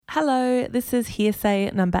Hello, this is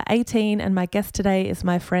Hearsay number 18 and my guest today is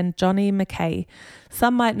my friend Johnny McKay.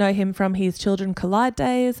 Some might know him from his Children Collide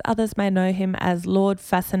days, others may know him as Lord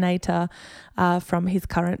Fascinator from his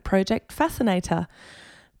current project Fascinator.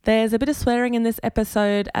 There's a bit of swearing in this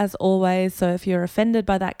episode as always, so if you're offended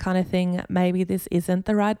by that kind of thing, maybe this isn't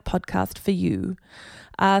the right podcast for you.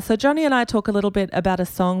 So Johnny and I talk a little bit about a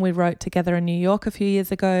song we wrote together in New York a few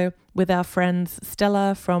years ago with our friends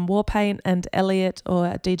Stella from Warpaint and Elliot or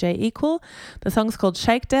DJ Equal. The song's called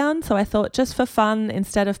Shakedown, so I thought just for fun,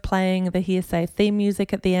 instead of playing the Hearsay theme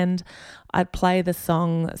music at the end, I'd play the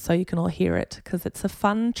song so you can all hear it because it's a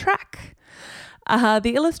fun track.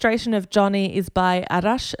 The illustration of Johnny is by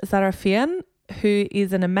Arash Zarafian, who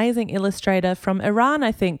is an amazing illustrator from Iran,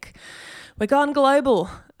 I think. We're gone global.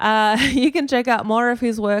 You can check out more of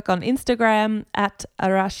his work on Instagram at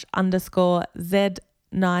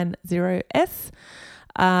Arash_Z90S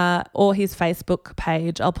or his Facebook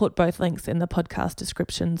page. I'll put both links in the podcast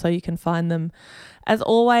description so you can find them. As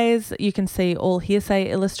always, you can see all Hearsay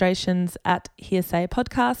illustrations at Hearsay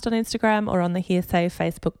Podcast on Instagram or on the Hearsay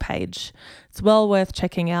Facebook page. It's well worth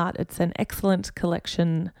checking out. It's an excellent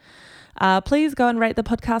collection. Please go and rate the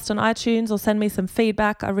podcast on iTunes or send me some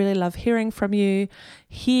feedback. I really love hearing from you.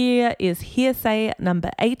 Here is Hearsay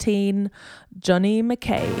number 18, Johnny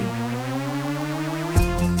McKay.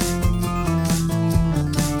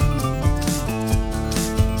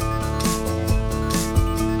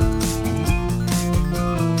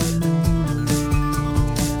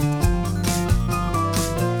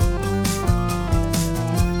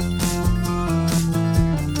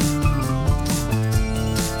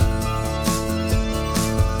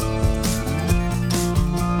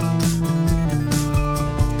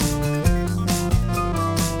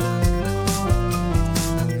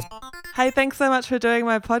 Hey, thanks so much for doing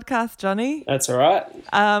my podcast, Johnny. That's all right.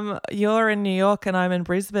 You're in New York and I'm in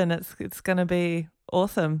Brisbane. It's going to be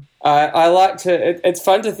awesome. I like to. It's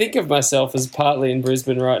fun to think of myself as partly in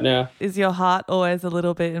Brisbane right now. Is your heart always a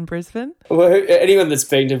little bit in Brisbane? Well, anyone that's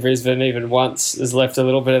been to Brisbane even once has left a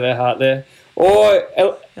little bit of their heart there, or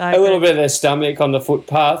a little bit of their stomach on the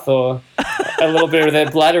footpath, or a little bit of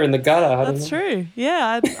their bladder in the gutter. That's true.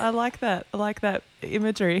 Yeah, I like that. I like that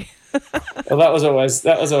imagery. Well, that was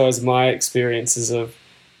always my experiences of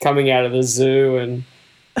coming out of the zoo and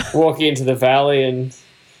walking into the valley and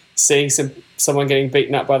seeing someone getting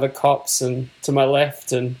beaten up by the cops and to my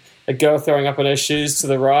left and a girl throwing up on her shoes to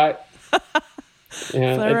the right.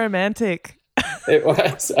 Yeah, so romantic. It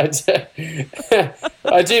was. I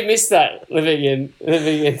do miss that living in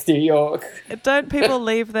New York. Don't people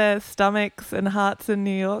leave their stomachs and hearts in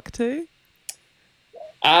New York too?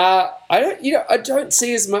 I don't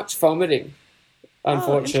see as much vomiting,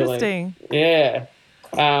 unfortunately. Oh, interesting. Yeah.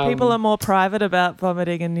 People are more private about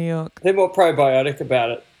vomiting in New York. They're more probiotic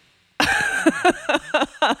about it.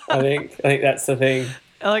 I think that's the thing.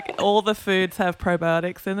 Like all the foods have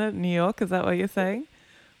probiotics in it in New York, is that what you're saying?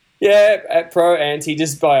 Yeah, pro-anti,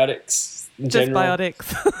 just biotics in general.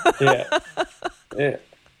 Biotics. Yeah.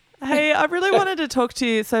 Hey, I really wanted to talk to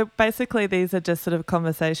you. So basically these are just sort of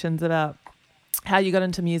conversations about how you got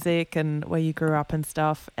into music and where you grew up and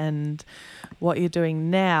stuff and what you're doing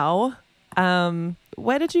now.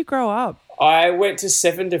 Where did you grow up? I went to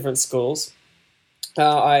 7 different schools.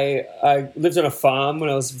 I lived on a farm when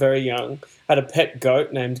I was very young. I had a pet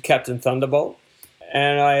goat named Captain Thunderbolt.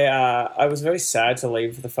 And I was very sad to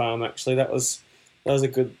leave the farm, actually. That was a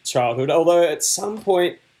good childhood. Although at some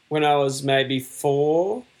point when I was maybe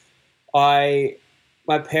 4,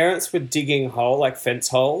 my parents were digging fence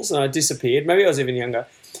holes, and I disappeared. Maybe I was even younger.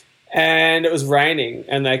 And it was raining,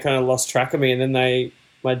 and they kind of lost track of me. And then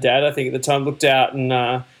my dad, I think at the time, looked out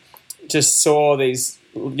and just saw these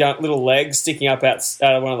young little legs sticking up out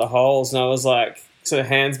of one of the holes. And I was like, sort of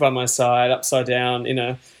hands by my side, upside down in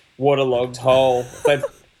a waterlogged hole.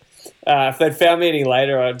 If they'd found me any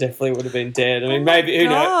later, I definitely would have been dead. I mean, maybe who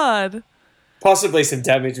knows? Possibly some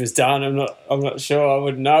damage was done. I'm not sure. I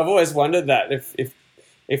wouldn't know. I've always wondered that if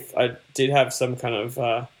I did have some kind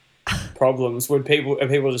of problems, are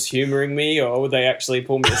people just humouring me, or would they actually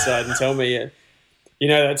pull me aside and tell me,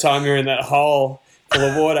 that time you're in that hole full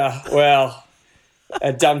of water? Well,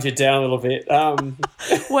 I dumbed you down a little bit.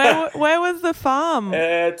 Where was the farm?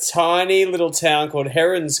 A tiny little town called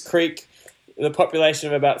Herons Creek, the population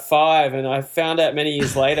of about 5, and I found out many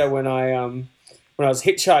years later when I was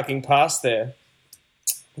hitchhiking past there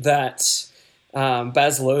that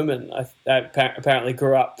Baz Luhrmann apparently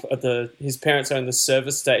grew up at his parents owned the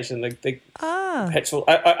service station, the petrol.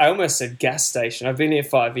 I almost said gas station. I've been here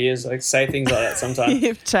 5 years. I say things like that sometimes.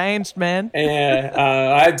 You've changed, man.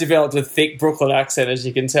 Yeah, I've developed a thick Brooklyn accent, as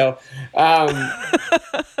you can tell.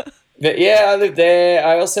 But yeah, I lived there.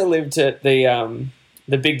 I also lived at the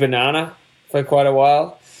Big Banana for quite a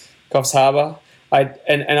while, Coffs Harbour.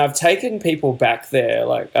 And I've taken people back there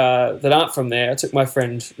that aren't from there. I took my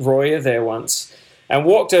friend Roya there once and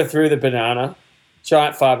walked her through the banana,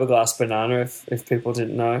 giant fiberglass banana, if people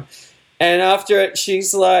didn't know. And after it,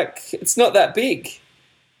 she's like, "It's not that big."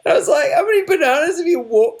 And I was like, "How many bananas have you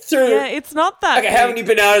walked through?" Yeah, it's not that big. How many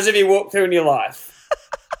bananas have you walked through in your life?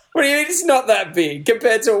 What do you mean it's not that big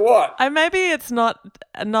compared to what? Maybe it's not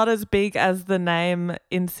as big as the name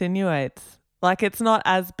insinuates. Like, it's not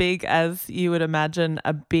as big as you would imagine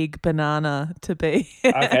a big banana to be.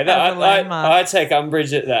 Okay, I take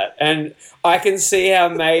umbrage at that. And I can see how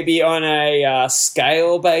maybe on a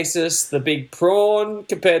scale basis, the big prawn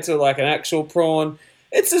compared to like an actual prawn,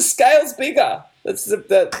 the scale's bigger. That's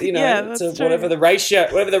whatever the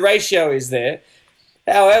ratio is there.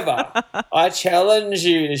 However, I challenge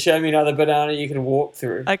you to show me another banana you can walk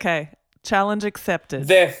through. Okay, challenge accepted.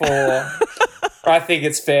 Therefore, I think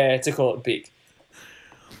it's fair to call it big.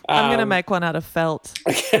 I'm going to make one out of felt.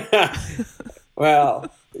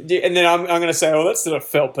 Well, and then I'm going to say, "Oh, that's not a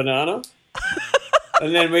felt banana,"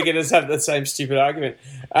 and then we can just have the same stupid argument.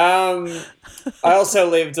 I also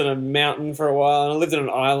lived on a mountain for a while, and I lived on an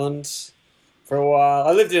island for a while.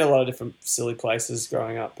 I lived in a lot of different silly places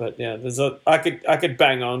growing up, but yeah, I could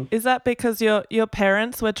bang on. Is that because your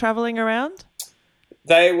parents were travelling around?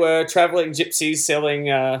 They were travelling gypsies selling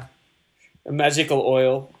a magical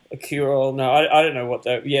oil, a cure oil. No, I don't know what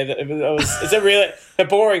that. Yeah, it's a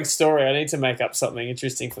boring story. I need to make up something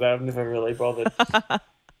interesting for that. I've never really bothered.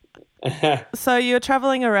 So you were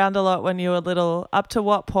travelling around a lot when you were little. Up to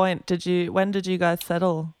what point when did you guys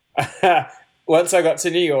settle? Once I got to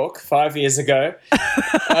New York 5 years ago,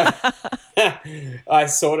 I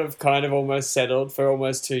sort of kind of almost settled for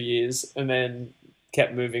almost 2 years and then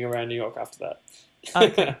kept moving around New York after that.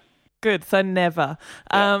 Okay, good. So never.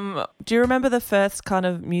 Yeah. Do you remember the first kind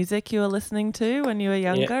of music you were listening to when you were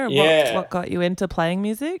younger? Yeah. What got you into playing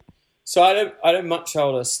music? So I had a much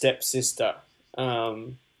older stepsister,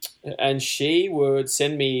 and she would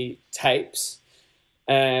send me tapes,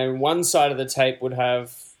 and one side of the tape would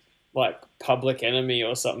have like Public Enemy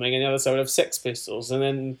or something, and the other side would have Sex Pistols, and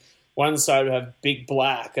then one side would have Big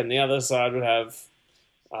Black, and the other side would have,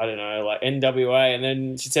 I don't know, like NWA, and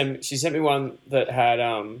then she sent me one that had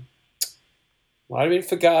might have been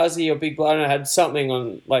Fugazi or Big Black, and it had something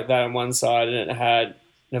on like that on one side, and it had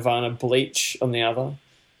Nirvana, Bleach on the other.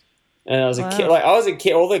 And I was a kid. Like I was a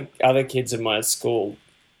kid. All the other kids in my school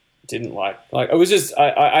didn't like it was just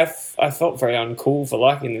I felt very uncool for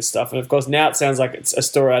liking this stuff, and of course now it sounds like it's a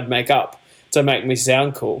story I'd make up to make me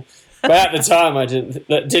sound cool, but at the time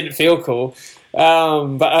that didn't feel cool.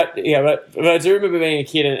 But I do remember being a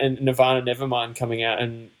kid and Nirvana Nevermind coming out,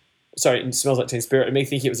 and it Smells Like Teen Spirit, and me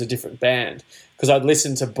thinking it was a different band because I'd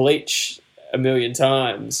listened to Bleach a million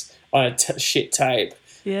times on a shit tape,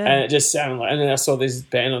 and it just sounded like. And then I saw this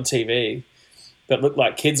band on TV that looked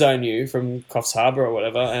like kids I knew from Coffs Harbour or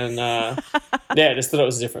whatever, and I just thought it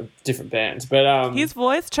was a different band. But his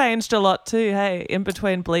voice changed a lot too. Hey, in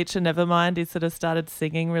between Bleach and Nevermind, he sort of started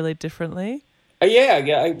singing really differently. I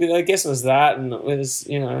guess it was that, and it was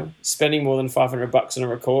spending more than $500 on a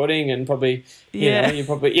recording, and probably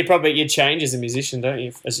you change as a musician, don't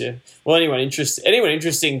you? Anyone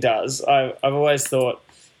interesting does. I've always thought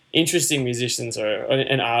interesting musicians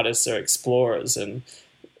and artists are explorers, and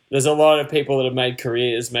there's a lot of people that have made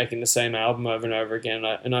careers making the same album over and over again,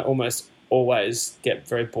 and I almost always get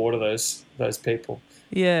very bored of those people.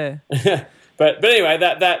 Yeah. But anyway,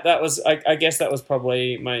 that was I guess that was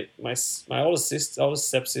probably my oldest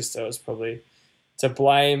stepsister was probably to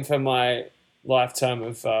blame for my lifetime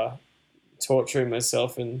of torturing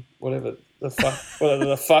myself and whatever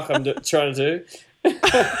the fuck I'm trying to do.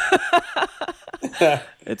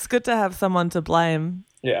 It's good to have someone to blame.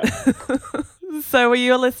 Yeah. So were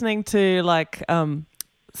you listening to like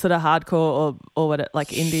sort of hardcore or what like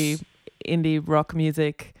indie rock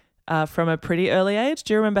music from a pretty early age?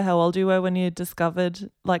 Do you remember how old you were when you discovered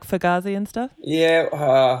like Fugazi and stuff? Yeah,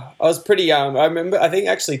 I was pretty young. I think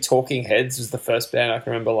actually Talking Heads was the first band I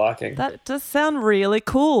can remember liking. That does sound really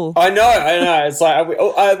cool. I know. It's like,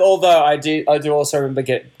 although I do also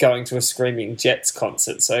remember going to a Screaming Jets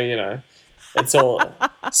concert. So it's all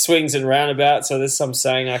swings and roundabouts. So there's some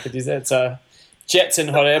saying I could use that. It's Jets and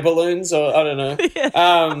hot air balloons, or I don't know.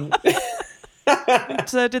 Yeah.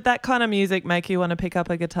 So did that kind of music make you want to pick up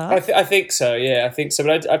a guitar? I think so, yeah. I think so.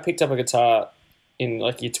 But I picked up a guitar in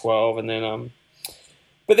like year 12, and then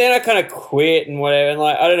but then I kind of quit and whatever. And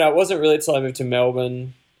like I don't know, it wasn't really until I moved to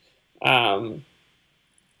Melbourne that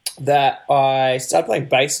I started playing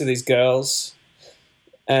bass with these girls.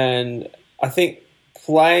 And I think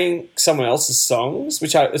playing someone else's songs,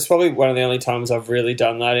 it's probably one of the only times I've really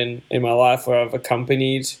done that in my life, where I've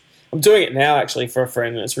accompanied. I'm doing it now actually for a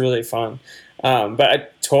friend, and it's really fun. But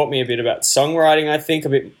it taught me a bit about songwriting, I think,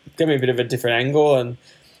 gave me a bit of a different angle. And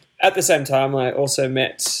at the same time, I also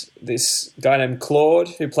met this guy named Claude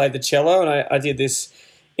who played the cello, and I did this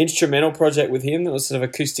instrumental project with him that was sort of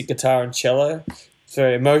acoustic guitar and cello. It's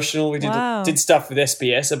very emotional. We did stuff with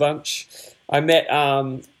SBS a bunch. I met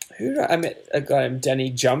I met a guy named Danny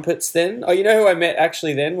Jumpets then. Oh, you know who I met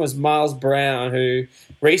actually then was Miles Brown, who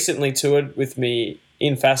recently toured with me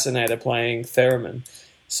in Fascinator playing theremin.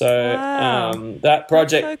 So that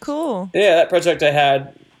project, that's so cool. Yeah, that project I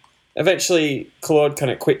had. Eventually, Claude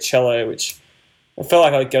kind of quit cello, which I felt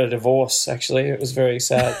like I'd get a divorce. Actually, it was very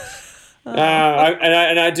sad.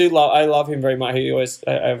 I love him very much.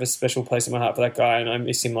 I have a special place in my heart for that guy, and I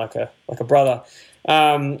miss him like a brother.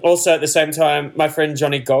 Also, at the same time, my friend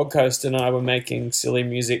Johnny Gold Coast and I were making silly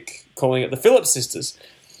music, calling it the Phillips Sisters.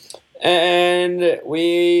 And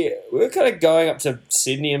we were kind of going up to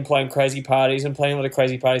Sydney and playing crazy parties and playing a lot of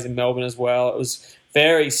crazy parties in Melbourne as well. It was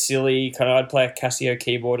very silly. Kind of, I'd play a Casio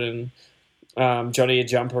keyboard and Johnny would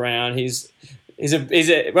jump around. He's one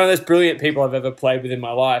of those brilliant people I've ever played with in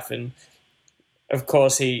my life. And of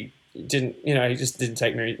course, he just didn't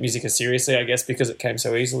take music as seriously, I guess, because it came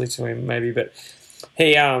so easily to him, maybe. But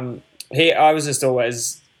I was just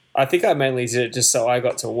always, I think I mainly did it just so I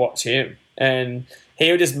got to watch him, and he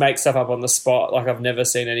would just make stuff up on the spot like I've never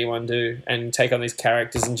seen anyone do, and take on these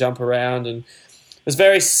characters and jump around, and it was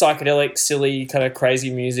very psychedelic, silly, kind of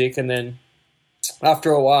crazy music. And then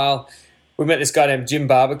after a while, we met this guy named Jim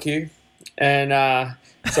Barbecue, and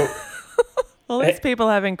so all these people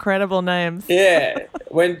have incredible names. Yeah,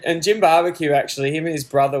 and Jim Barbecue, actually, him and his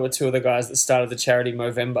brother were two of the guys that started the charity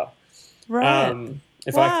Movember. Right.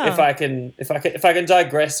 If I can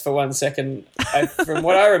digress for 1 second, from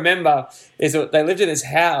what I remember is that they lived in this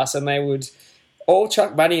house and they would all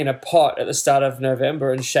chuck money in a pot at the start of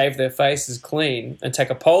November and shave their faces clean and take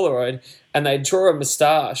a Polaroid, and they'd draw a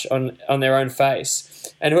moustache on their own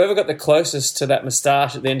face, and whoever got the closest to that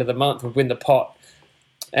moustache at the end of the month would win the pot.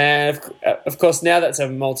 And of course, now that's a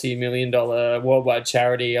multi-million-dollar worldwide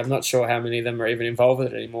charity. I'm not sure how many of them are even involved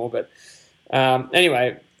with it anymore. But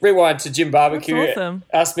anyway, rewind to Jim Barbecue. That's awesome.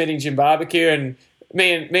 Us meeting Jim Barbecue, and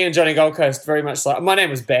me and Johnny Gold Coast very much like. My name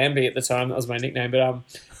was Bambi at the time. That was my nickname. But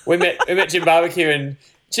we met Jim Barbecue, and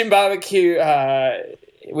Jim Barbecue.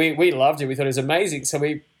 We loved him. We thought it was amazing. So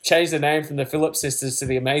we changed the name from the Phillips Sisters to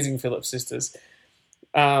the Amazing Phillips Sisters.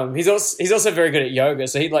 He's also very good at yoga,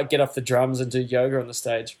 so he'd like get off the drums and do yoga on the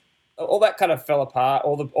stage. All that kind of fell apart.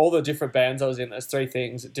 All the different bands I was in, those three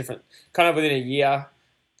things, different kind of within a year.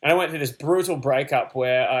 And I went through this brutal breakup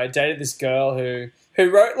where I dated this girl who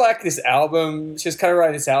wrote like this album. She was kind of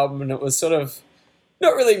writing this album, and it was sort of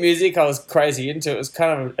not really music I was crazy into. It was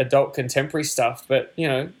kind of adult contemporary stuff, but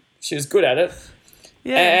she was good at it.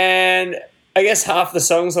 Yeah. And I guess half the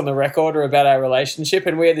songs on the record are about our relationship,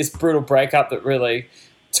 and we had this brutal breakup that really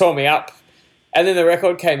tore me up. And then the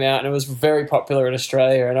record came out, and it was very popular in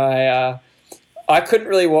Australia, and I couldn't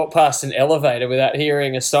really walk past an elevator without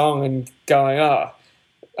hearing a song and going, oh,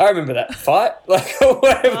 I remember that fight. Like, or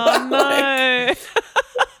whatever. Oh, no.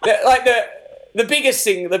 Like the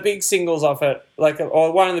big singles off it,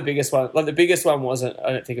 or one of the biggest ones, like the biggest one wasn't,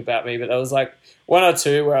 I don't think, About Me, but there was like one or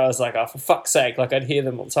two where I was like, oh, for fuck's sake, like I'd hear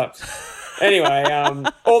them all the time. Anyway,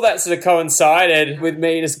 all that sort of coincided with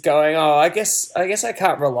me just going, oh, I guess I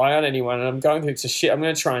can't rely on anyone, and I'm going through some shit. I'm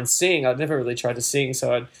going to try and sing. I'd never really tried to sing,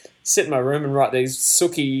 so I'd sit in my room and write these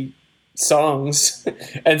sooky songs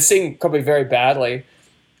and sing probably very badly.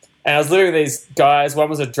 And I was living with these guys. One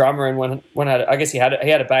was a drummer, and one had, I guess he had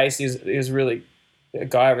a bass. He was really a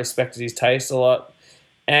guy I respected his taste a lot.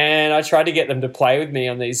 And I tried to get them to play with me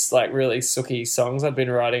on these like really sooky songs I'd been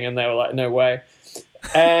writing, and they were like, no way.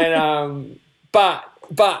 And but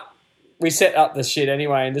we set up the shit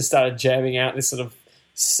anyway and just started jamming out this sort of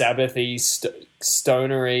Sabbathy,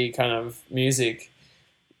 stonery kind of music,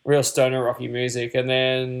 real stoner rocky music. And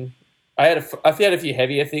then I had a few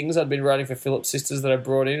heavier things I'd been writing for Phillips Sisters that I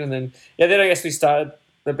brought in, and then I guess we started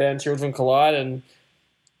the band Children Collide and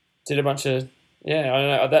did a bunch of I don't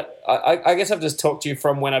know that I guess I've just talked to you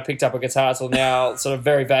from when I picked up a guitar till now, sort of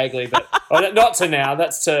very vaguely, but not to now.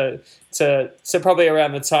 That's to probably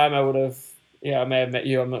around the time I would have. Yeah, I may have met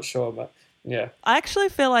you. I'm not sure, but yeah. I actually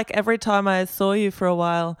feel like every time I saw you for a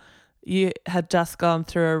while, you had just gone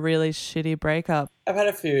through a really shitty breakup? I've had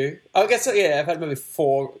a few. I guess, yeah, I've had maybe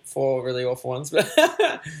four really awful ones. But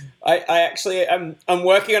I'm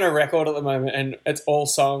working on a record at the moment, and it's all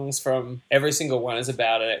songs from every single one is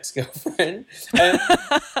about an ex-girlfriend. And,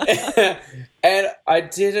 and I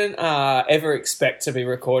didn't ever expect to be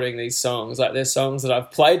recording these songs. Like, there's songs that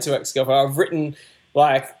I've played to ex-girlfriend. I've written,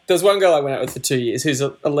 like, there's one girl I went out with for 2 years who's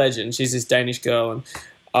a legend. She's this Danish girl, and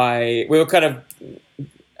we were kind of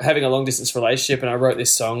having a long distance relationship, and I wrote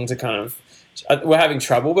this song to kind of, we're having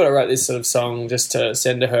trouble, but I wrote this sort of song just to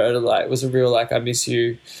send to her to, like, it was a real, like, I miss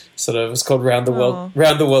you sort of, it's called Round the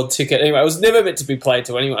World Ticket. Anyway, it was never meant to be played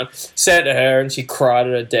to anyone. Sent it to her, and she cried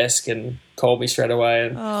at her desk and called me straight away,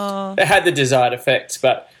 and it had the desired effect.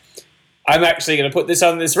 But I'm actually going to put this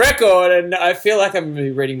on this record, and I feel like I'm going to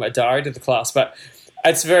be reading my diary to the class, but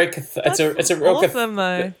it's very, it's a real awesome,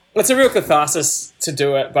 though. It's a real catharsis to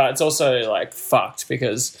do it, but it's also, like, fucked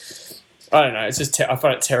because, I don't know, it's just, I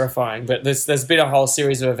find it terrifying. But there's been a whole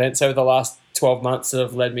series of events over the last 12 months that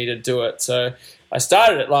have led me to do it. So I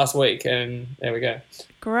started it last week, and there we go.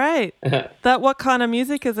 Great. What kind of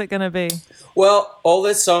music is it going to be? Well, all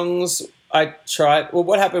the songs I tried, well,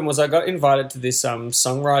 what happened was I got invited to this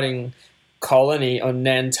songwriting colony on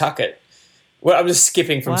Nantucket. Well, I'm just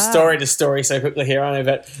skipping from story to story so quickly here, aren't I?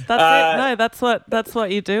 But that's it. No, that's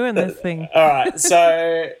what you do in this thing. All right.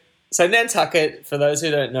 So Nantucket, for those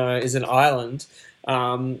who don't know, is an island.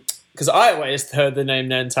 Because I always heard the name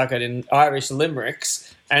Nantucket in Irish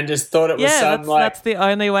limericks and just thought it was that's the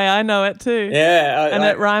only way I know it too. Yeah, and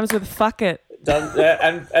it rhymes with fuck it.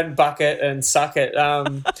 And bucket and suck it.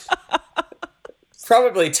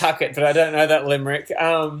 Probably tuck it, but I don't know that limerick.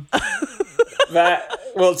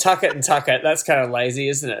 Tuck it and tuck it. That's kind of lazy,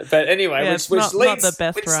 isn't it? But anyway, which leads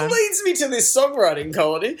me to this songwriting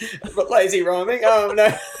colony, but lazy rhyming.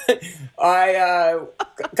 No, I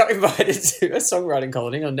got invited to a songwriting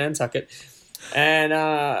colony on Nantucket, and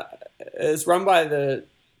it's run by the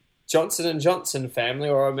Johnson and Johnson family,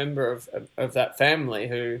 or a member of that family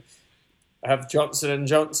who have Johnson and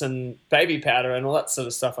Johnson baby powder and all that sort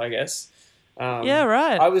of stuff, I guess. Yeah,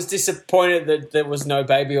 right. I was disappointed that there was no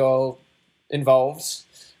baby oil involved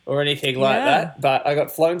or anything like that, but I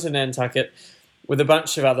got flown to Nantucket with a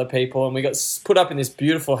bunch of other people, and we got put up in this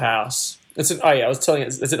beautiful house. I was telling you,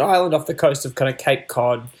 it's an island off the coast of kind of Cape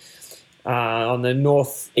Cod, on the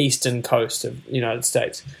northeastern coast of the United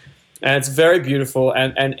States, and it's very beautiful,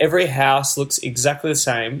 and every house looks exactly the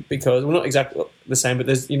same because, well, not exactly the same,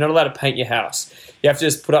 but you're not allowed to paint your house. You have to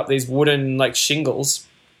just put up these wooden, like, shingles,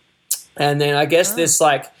 and then I guess this,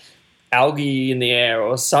 like, algae in the air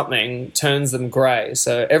or something turns them grey.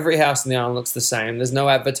 So every house in the island looks the same. There's no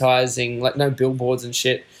advertising, like no billboards and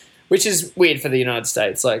shit, which is weird for the United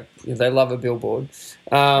States. Like, they love a billboard.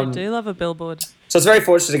 They do love a billboard. So I was very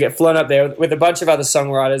fortunate to get flown up there with a bunch of other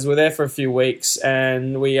songwriters. We were there for a few weeks,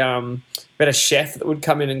 and we had a chef that would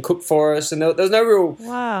come in and cook for us. And there was no real...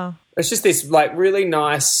 Wow. It's just this, like, really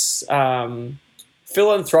nice...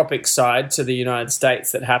 philanthropic side to the United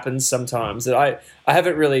States that happens sometimes that I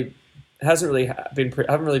haven't really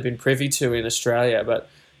been privy to in Australia, but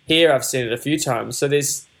here I've seen it a few times. So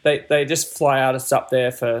they just fly us up there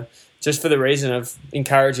for the reason of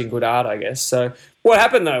encouraging good art, I guess. So what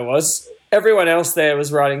happened though was everyone else there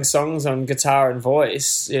was writing songs on guitar and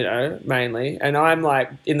voice, mainly, and I'm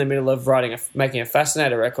like in the middle of making a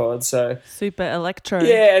Fascinator record. So super electro,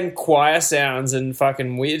 and choir sounds and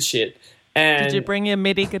fucking weird shit. And did you bring your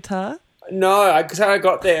MIDI guitar? No, I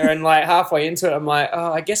got there and, like, halfway into it, I'm like,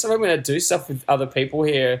 oh, I guess if I'm going to do stuff with other people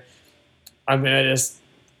here, I'm going to just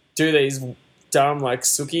do these dumb, like,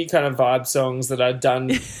 Suki kind of vibe songs that I'd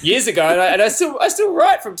done years ago, and I still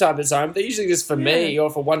write from time to time. But they're usually just for me or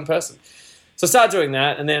for one person. So I started doing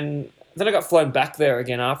that, and then I got flown back there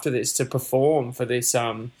again after this to perform for this.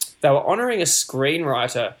 They were honouring a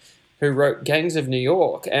screenwriter who wrote Gangs of New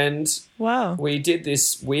York, and we did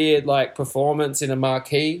this weird, like, performance in a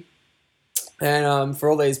marquee. And for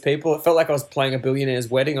all these people, it felt like I was playing a billionaire's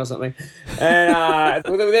wedding or something. And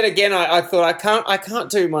then again, I thought I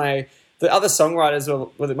can't do the other songwriters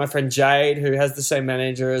were my friend Jade, who has the same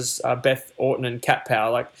manager as Beth Orton and Cat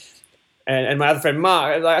Power, like, and my other friend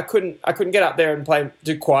Mark. Like, I couldn't get up there and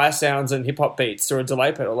do choir sounds and hip hop beats or a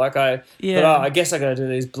delay pedal. Like, thought, I guess I got to do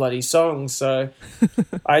these bloody songs. So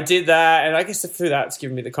I did that, and I guess through that it's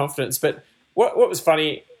given me the confidence. But what was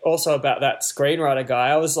funny also about that screenwriter guy,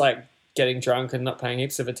 I was like getting drunk and not paying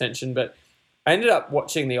heaps of attention, but I ended up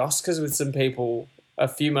watching the Oscars with some people a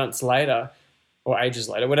few months later, or ages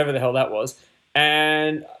later, whatever the hell that was,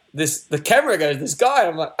 and the camera goes, this guy, and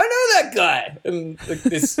I'm like, I know that guy, and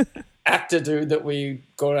this actor dude that we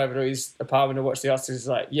gone over to his apartment to watch the Oscars is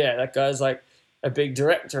like, yeah, that guy's like a big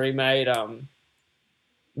director. He made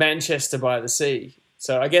Manchester by the Sea.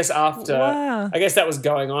 So I guess I guess that was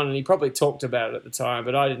going on, and he probably talked about it at the time,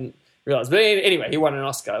 but I didn't realize. But anyway, he won an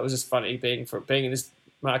Oscar. It was just funny being in this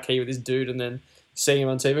marquee with this dude, and then seeing him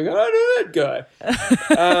on TV, going, I know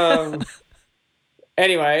that guy.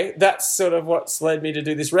 Anyway, that's sort of what's led me to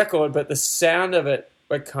do this record. But the sound of it,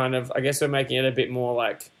 I guess we're making it a bit more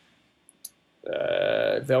like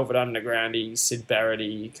Velvet Underground-y, Syd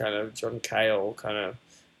Barrett-y, kind of John Cale, kind of.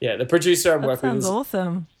 Yeah, the producer I'm working with. That sounds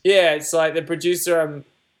awesome. Yeah, it's like the producer I'm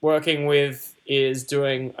working with is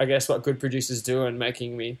doing, I guess, what good producers do and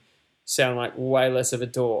making me sound like way less of a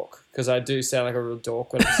dork, because I do sound like a real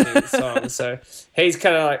dork when I'm singing the song. So he's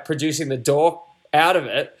kind of like producing the dork out of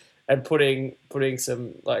it and putting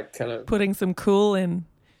some like kind of... Putting some cool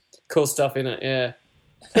stuff in it, yeah.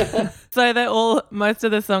 So most of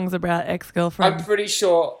the songs about ex-girlfriends. I'm pretty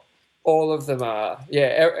sure... All of them are.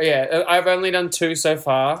 Yeah. I've only done 2 so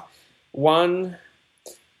far. One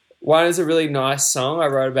is a really nice song I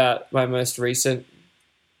wrote about my most recent,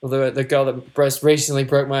 the girl that most recently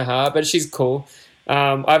broke my heart, but she's cool.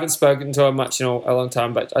 I haven't spoken to her much in a long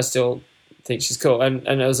time, but I still think she's cool. And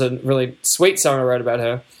it was a really sweet song I wrote about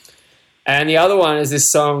her. And the other one is this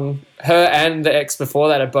song, her and the ex before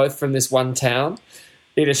that are both from this one town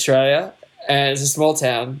in Australia. And it's a small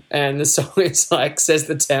town, and the song is like says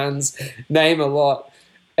the town's name a lot,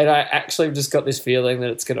 and I actually just got this feeling that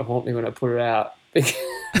it's going to haunt me when I put it out.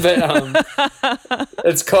 But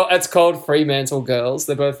it's called Fremantle Girls.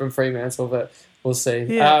 They're both from Fremantle, but we'll see.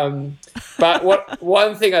 Yeah. But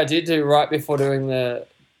one thing I did do right before doing the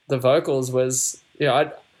vocals was,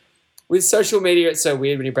 with social media, it's so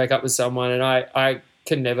weird when you break up with someone, and I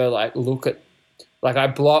can never like look at. Like, I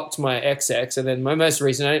blocked my ex, and then my most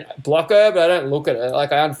recent, I didn't block her, but I don't look at her.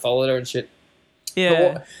 Like, I unfollowed her and shit.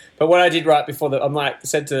 Yeah. But what I did right before I'm like,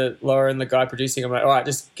 said to Laura and the guy producing, I'm like, all right,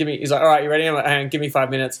 just give me, he's like, all right, you ready? I'm like, hang on, give me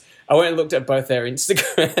 5 minutes. I went and looked at both their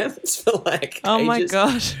Instagrams for like oh ages. My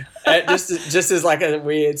gosh. just as like a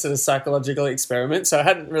weird sort of psychological experiment. So I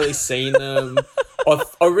hadn't really seen them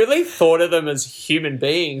or really thought of them as human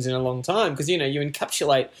beings in a long time. Because, you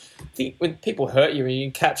encapsulate, when people hurt you, and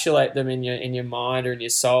you encapsulate them in your mind or in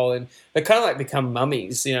your soul, and they kind of like become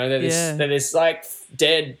mummies, they're this like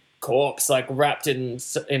dead corpse, like wrapped in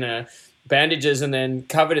a bandages and then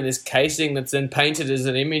covered in this casing that's then painted as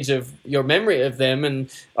an image of your memory of them. And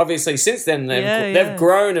obviously since then they've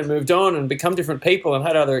grown and moved on and become different people and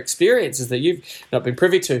had other experiences that you've not been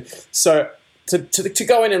privy to. So to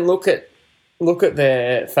go in and look at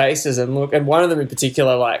their faces and one of them in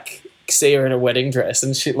particular, like see her in a wedding dress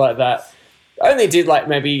and shit like that. I only did like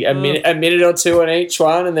maybe a minute or two on each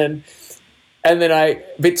one, and then I,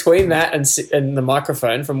 between that and the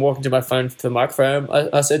microphone, from walking to my phone to the microphone,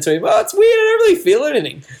 I said to him, "Oh, it's weird. I don't really feel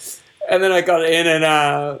anything." And then I got in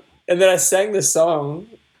and then I sang the song,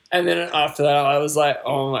 and then after that I was like,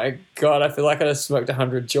 "Oh my god, I feel like I just smoked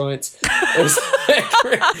 100 joints." It was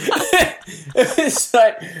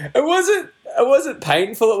like it wasn't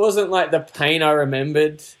painful. It wasn't like the pain I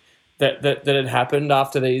remembered that had happened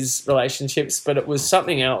after these relationships, but it was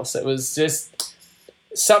something else. It was just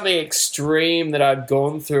something extreme that I'd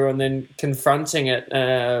gone through, and then confronting it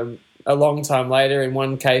a long time later. In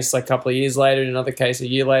one case, like a couple of years later. In another case, a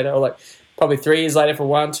year later, or like probably 3 years later for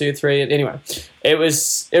 1, 2, 3. Anyway, it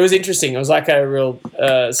was interesting. It was like a real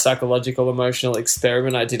psychological, emotional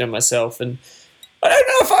experiment I did on myself, and I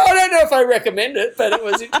don't know if I recommend it, but it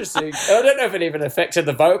was interesting. I don't know if it even affected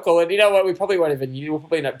the vocal, and you know what? We probably won't even. We'll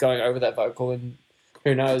probably end up going over that vocal, and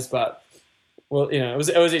who knows? But well, it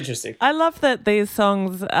was interesting. I love that these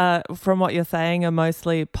songs, from what you're saying, are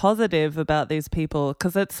mostly positive about these people,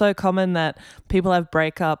 because it's so common that people have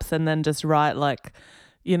breakups and then just write like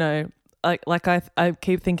I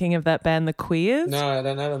keep thinking of that band, The Queers. No, I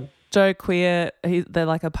don't know them. Joe Queer, they're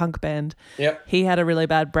like a punk band. Yep. He had a really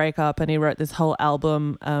bad breakup and he wrote this whole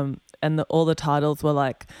album, and all the titles were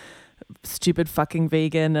like "Stupid Fucking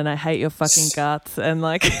Vegan" and "I Hate Your Fucking Guts" and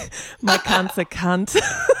like "My Cunt's a Cunt."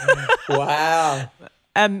 Wow.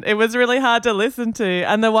 And it was really hard to listen to.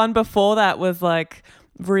 And the one before that was like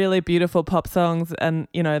really beautiful pop songs, and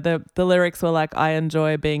the lyrics were like, "I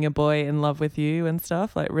enjoy being a boy in love with you" and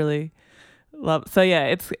stuff, like really love. So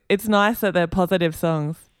yeah, it's nice that they're positive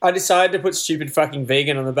songs. I decided to put "Stupid Fucking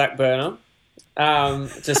Vegan" on the back burner,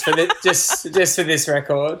 just for this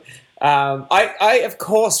record. I of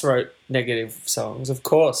course wrote negative songs. Of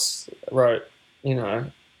course wrote,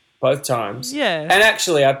 both times. Yeah. And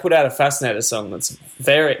actually, I put out a Fascinator song that's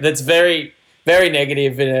very very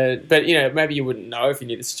negative but maybe you wouldn't know if you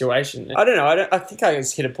knew the situation. I don't know. I think I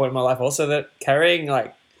just hit a point in my life also that carrying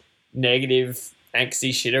like negative,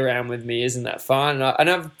 angsty shit around with me isn't that fun.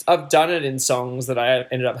 And I've done it in songs that I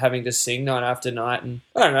ended up having to sing night after night, and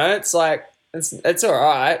I don't know. It's like it's all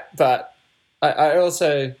right, but I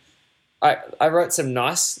also wrote some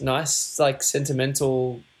nice like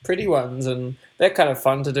sentimental, pretty ones, and they're kind of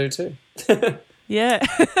fun to do too. Yeah.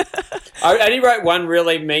 I only wrote one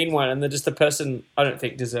really mean one, and the person I don't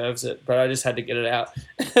think deserves it, but I just had to get it out.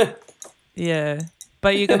 Yeah.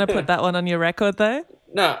 But you're going to put that one on your record though?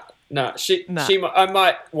 No. I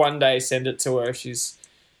might one day send it to her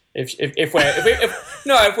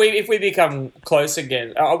if we become close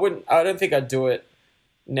again. I don't think I'd do it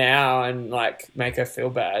now and like make her feel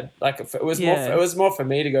bad. Like it was more for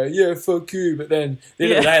me to go, yeah, fuck you. But then at the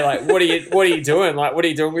end of the day, like, what are you doing? Like, what are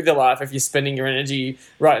you doing with your life if you're spending your energy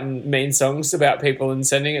writing mean songs about people and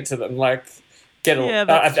sending it to them? Like,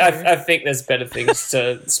 I think there's better things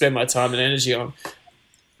to spend my time and energy on.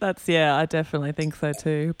 I definitely think so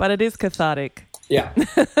too. But it is cathartic. Yeah.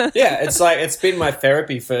 Yeah, it's been my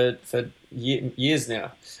therapy for years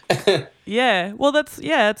now. Yeah. Well,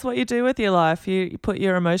 it's what you do with your life. You put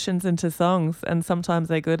your emotions into songs, and sometimes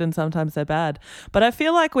they're good and sometimes they're bad. But I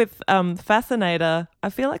feel like with Fascinator,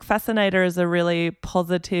 Fascinator is a really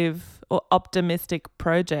positive or optimistic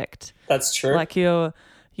project. That's true. Like you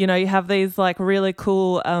have these like really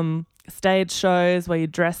cool stage shows where you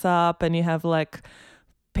dress up and you have like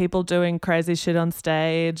people doing crazy shit on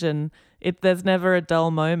stage, and there's never a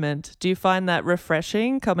dull moment. Do you find that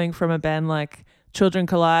refreshing coming from a band like Children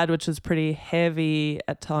Collide, which is pretty heavy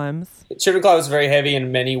at times? Children Collide was very heavy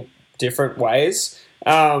in many different ways.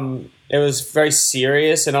 It was very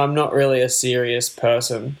serious, and I'm not really a serious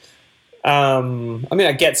person. I mean,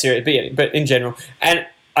 I get serious, but in general. And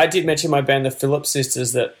I did mention my band, the Phillips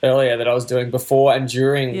Sisters, that I was doing before and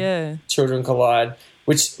during Children Collide,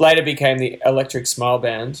 which later became the Electric Smile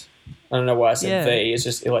Band. I don't know why I said the. It's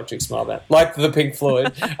just Electric Smile Band, like the Pink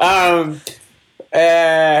Floyd,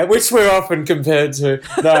 which we're often compared to.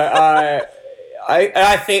 No,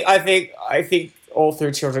 I think all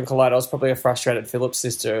through Children Collide, I was probably a frustrated Phillips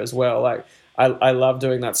sister as well. Like I love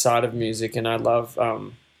doing that side of music, and I love.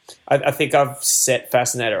 I think I've set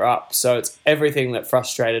Fascinator up, so it's everything that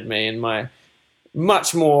frustrated me and my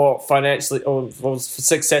much more financially or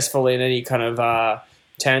successful in any kind of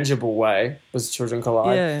tangible way was Children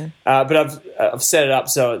Collide. Yeah. But I've set it up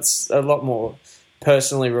so it's a lot more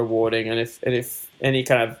personally rewarding, and if any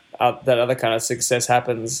kind of that other kind of success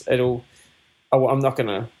happens, I'm not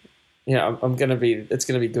gonna. I'm gonna be. It's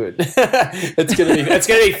gonna be good. It's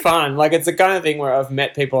gonna be fun. Like it's the kind of thing where I've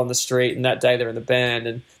met people on the street, and that day they're in the band,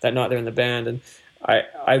 and that night they're in the band, and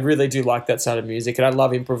I really do like that side of music, and I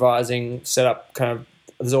love improvising. Set up kind of.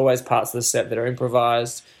 There's always parts of the set that are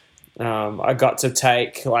improvised. I got to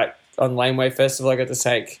take like on Laneway Festival. I got to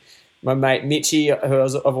take my mate Mitchie, who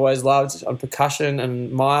I've always loved, on percussion,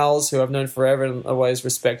 and Miles, who I've known forever and always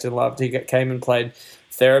respected and loved. He came and played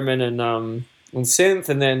theremin and synth,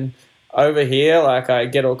 and then. Over here, like I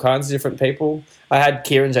get all kinds of different people. I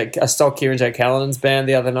stole Kieran J. Callanan's band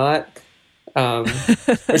the other night,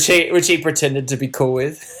 which he pretended to be cool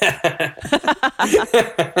with.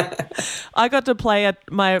 I got to play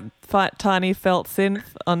my tiny felt synth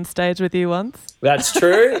on stage with you once. That's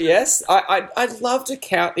true. Yes, I'd love to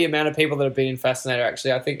count the amount of people that have been in Fascinator.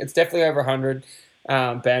 Actually, I think it's definitely over 100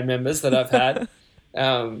 band members that I've had.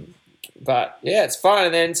 But yeah, it's fun.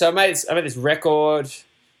 And then so I made this record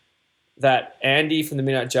that Andy from the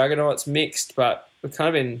Midnight Juggernauts mixed, but we've kind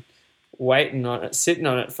of been waiting on it, sitting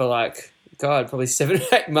on it for like, God, probably 7 or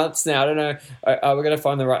 8 months now. I don't know. We're going to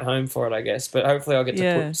find the right home for it, I guess. But hopefully I'll get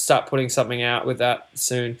to start putting something out with that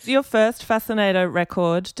soon. Your first Fascinator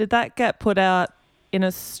record, did that get put out in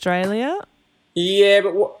Australia? Yeah,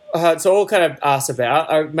 but it's all kind of asked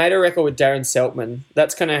about. I made a record with Darren Seltman.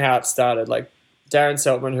 That's kind of how it started. Like Darren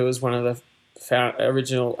Seltman, who was one of the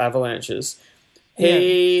original Avalanches.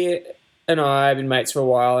 He... and I have been mates for a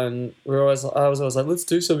while, and I was always like, let's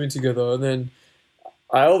do something together. And then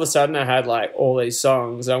all of a sudden I had like all these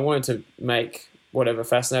songs. I wanted to make whatever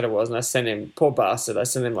Fascinator was, and I sent him, poor bastard,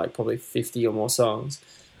 like probably 50 or more songs.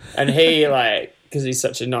 And he like, because he's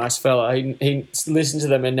such a nice fella, he listened to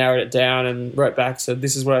them and narrowed it down and wrote back, said,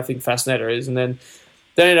 this is what I think Fascinator is. And then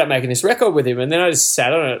they ended up making this record with him, and then I just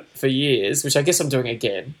sat on it for years, which I guess I'm doing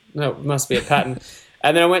again. No, it must be a pattern.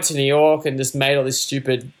 And then I went to New York and just made all this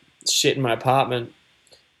stupid shit in my apartment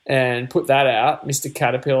and put that out, Mr.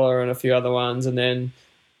 Caterpillar and a few other ones, and then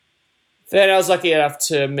I was lucky enough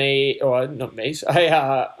to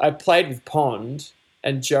I played with Pond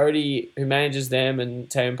and Jody, who manages them, and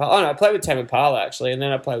Tame Impala. Oh no, I played with Tame Impala actually, and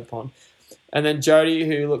then I played with Pond. And then Jody,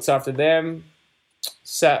 who looks after them,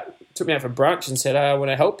 took me out for brunch and said, "I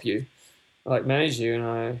want to help you, like manage you." And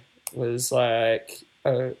I was like,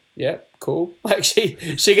 "Oh yeah, cool." Like she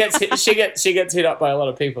gets hit up by a lot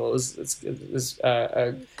of people. I was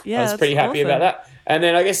pretty happy about that. And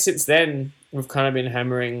then I guess since then we've kind of been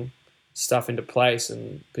hammering stuff into place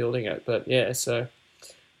and building it. But yeah, so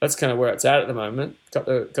that's kind of where it's at the moment. Got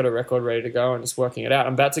a record ready to go and just working it out.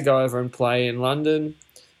 I'm about to go over and play in London,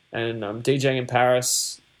 and I'm DJing in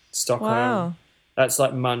Paris, Stockholm. Wow. That's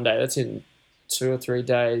like Monday. That's in 2 or 3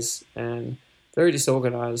 days, and very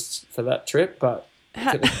disorganized for that trip, but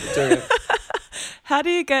doing it. How do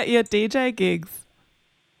you get your DJ gigs?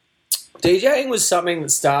 DJing was something that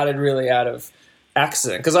started really out of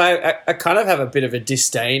accident, because I kind of have a bit of a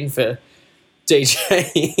disdain for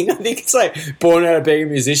DJing. I think it's like born out of being a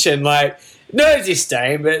musician. Like, no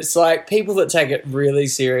disdain, but it's like people that take it really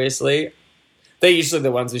seriously, they're usually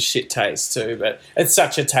the ones with shit taste too, but it's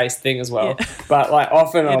such a taste thing as well. Yeah. But like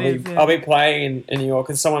often I'll be playing in New York,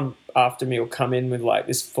 and someone after me will come in with like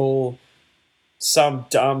this full, some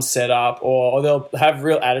dumb setup, or they'll have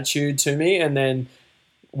real attitude to me and then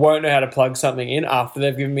won't know how to plug something in after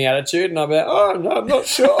they've given me attitude, and I'll be like, "Oh no, I'm not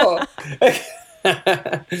sure."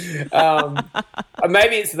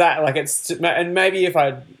 Maybe it's that, like and maybe if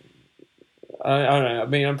I don't know. I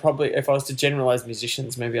mean, I'm probably, if I was to generalize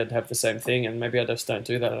musicians, maybe I'd have the same thing, and maybe I just don't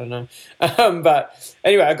do that. I don't know. But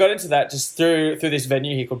anyway, I got into that just through this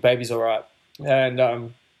venue here called Baby's Alright, and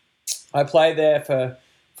I played there for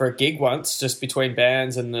a gig once, just between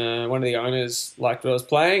bands, and one of the owners liked what I was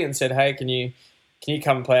playing and said, "Hey, can you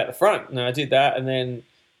come and play at the front?" And I did that, and then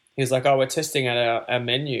he was like, "Oh, we're testing out our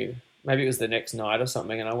menu." Maybe it was the next night or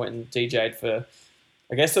something, and I went and DJ'd for,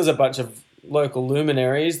 I guess there's a bunch of local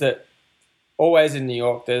luminaries that always in New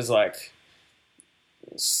York, there's like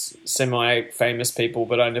semi-famous people,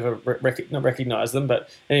 but I never not recognize them. But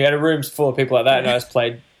anyway, had a room full of people like that, and I just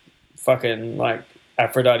played fucking like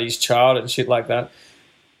Aphrodite's Child and shit like that.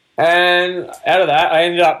 And out of that, I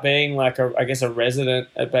ended up being like a resident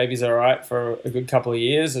at Baby's Alright for a good couple of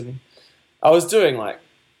years, and I was doing like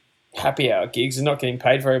happy hour gigs and not getting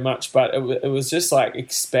paid very much, but it was just like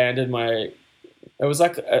expanded my. It was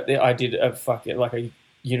like I did a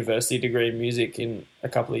university degree in music in a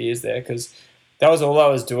couple of years there, because that was all I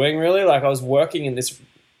was doing really. Like I was working in this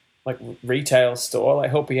like retail store,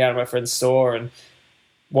 like helping out at my friend's store, and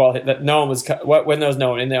while that no one was, when there was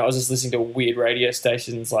no one in there, I was just listening to weird radio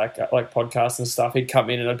stations like podcasts and stuff. He'd come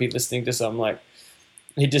in and I'd be listening to some like,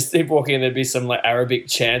 he'd walk in and there'd be some like Arabic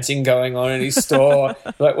chanting going on in his store.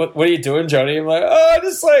 Like, what are you doing, Johnny? I'm like,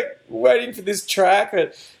 just like waiting for this track.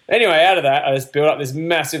 But anyway, out of that, I just built up this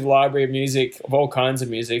massive library of music, of all kinds of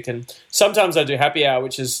music. And sometimes I do happy hour,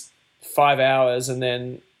 which is 5 hours, and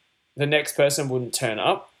then the next person wouldn't turn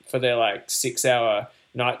up for their like 6 hour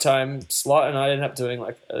nighttime slot, and I'd end up doing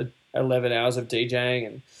like 11 hours of DJing.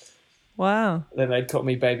 And wow. Then they'd call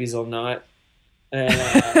me Babies All Night. And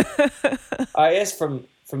I guess from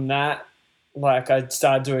that, like I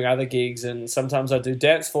started doing other gigs, and sometimes I do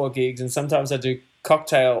dance floor gigs, and sometimes I do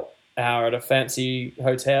cocktail hour at a fancy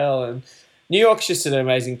hotel. And New York's just an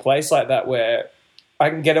amazing place like that, where I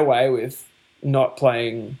can get away with not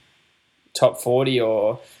playing top 40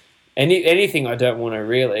 or anything I don't want to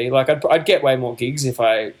really. Like I'd get way more gigs if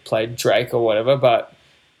I played Drake or whatever, but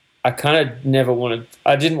I kind of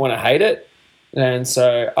I didn't want to hate it. And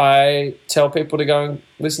so I tell people to go and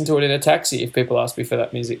listen to it in a taxi if people ask me for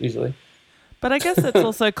that music usually. But I guess it's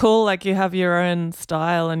also cool, like you have your own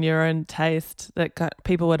style and your own taste, that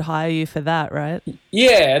people would hire you for that, right?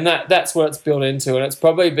 Yeah, and that's what it's built into, and it's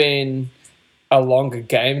probably been a longer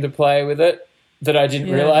game to play with it that I didn't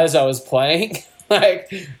realize I was playing. I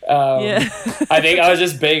think I was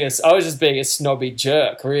just being a snobby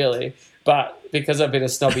jerk, really. But because I've been a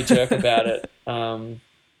snobby jerk about it,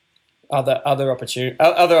 other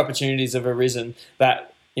opportunities have arisen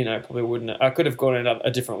that probably wouldn't. I could have gone in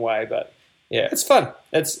a different way, but yeah, it's fun.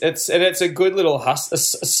 It's a good little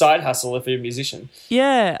side hustle if you're a musician.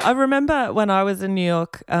 Yeah, I remember when I was in New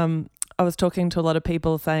York, I was talking to a lot of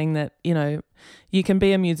people saying that you can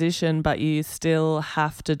be a musician, but you still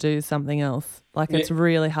have to do something else. Like it's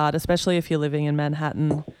really hard, especially if you're living in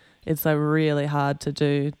Manhattan. It's really hard to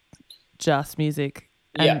do just music.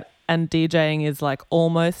 And DJing is like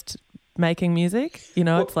almost making music.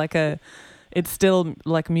 It's still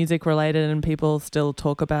like music related, and people still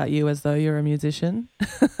talk about you as though you're a musician.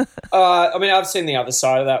 I mean, I've seen the other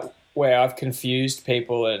side of that where I've confused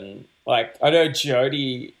people, and like I know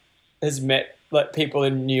Jody has met like people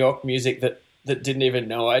in New York music that that didn't even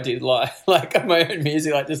know I did like my own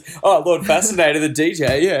music, like just Lord Fascinator, the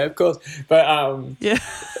DJ, yeah, of course. But Yeah.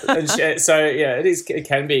 so yeah, it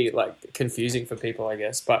can be like confusing for people, I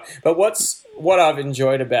guess. But what I've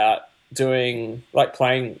enjoyed about doing, like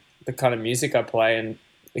playing the kind of music I play and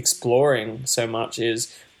exploring so much,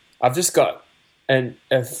 is I've just got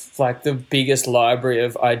like the biggest library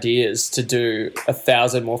of ideas to do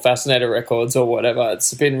 1,000 more Fascinator records or whatever.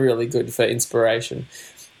 It's been really good for inspiration.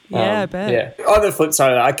 Yeah, I bet. Yeah. On the flip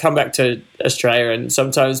side of that, I come back to Australia and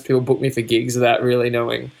sometimes people book me for gigs without really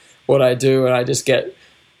knowing what I do, and I just get,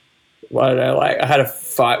 I don't know, like I had a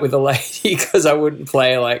fight with a lady because I wouldn't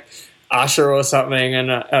play like Usher or something,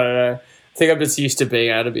 and I don't know. I think I'm just used to being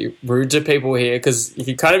able to be rude to people here, because you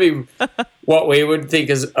can kind of be what we would think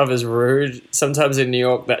of as rude. Sometimes in New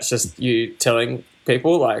York, that's just you telling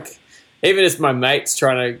people, like, even if my mate's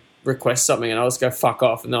trying to request something and I'll just go fuck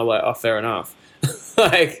off, and they're like, oh, fair enough.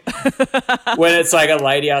 Like, when it's like a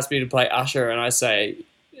lady asks me to play Usher and I say,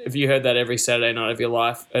 have you heard that every Saturday night of your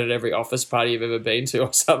life at every office party you've ever been to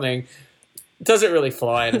or something? It doesn't really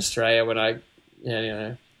fly in Australia when I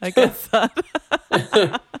guess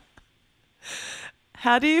that.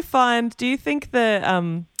 How do you think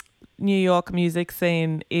the New York music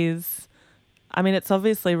scene is, I mean, it's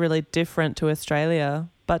obviously really different to Australia,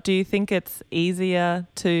 but do you think it's easier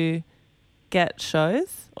to get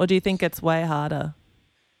shows, or do you think it's way harder?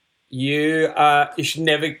 You should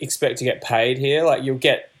never expect to get paid here. Like, you'll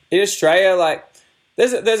get in Australia, like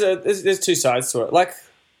there's two sides to it. Like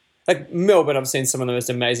Melbourne, I've seen some of the most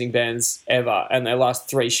amazing bands ever, and they last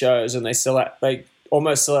 3 shows and they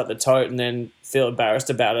almost sell out the tote and then feel embarrassed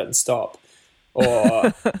about it and stop. Or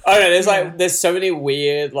I don't know. There's so many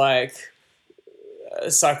weird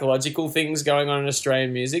psychological things going on in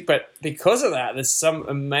Australian music, but because of that, there's some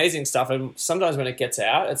amazing stuff. And sometimes when it gets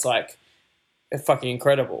out, it's like fucking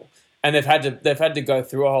incredible. And they've had to go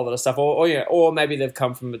through a whole lot of stuff, or maybe they've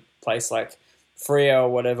come from a place like Freo or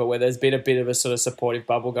whatever, where there's been a bit of a sort of supportive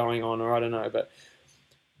bubble going on, or I don't know. But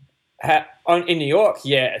in New York,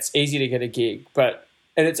 yeah, it's easy to get a gig,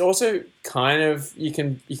 and it's also kind of you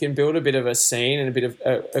can build a bit of a scene and a bit of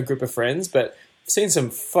a group of friends. But I've seen some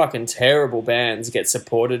fucking terrible bands get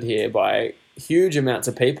supported here by huge amounts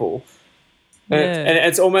of people, and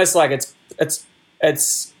it's almost like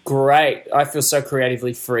it's great. I feel so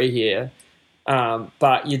creatively free here,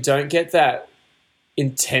 but you don't get that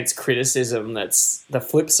intense criticism that's the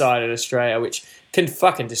flip side in Australia, which can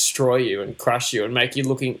fucking destroy you and crush you and make you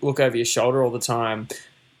look over your shoulder all the time.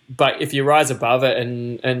 But if you rise above it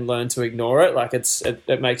and learn to ignore it, like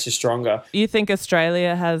it makes you stronger. You think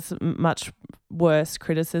Australia has much worse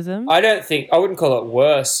criticism? I wouldn't call it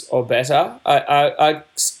worse or better. I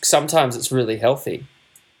sometimes it's really healthy.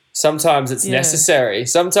 Sometimes it's necessary.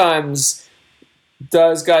 Sometimes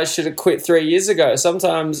those guys should have quit 3 years ago.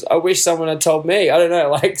 Sometimes I wish someone had told me. I don't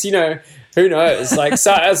know, who knows?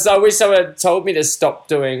 I wish someone had told me to stop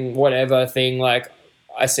doing whatever thing like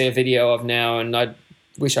I see a video of now and I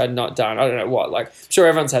wish I'd not done. I don't know what. Like, I'm sure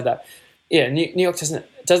everyone's had that. Yeah, New York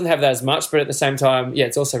doesn't have that as much, but at the same time, yeah,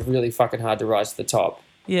 it's also really fucking hard to rise to the top.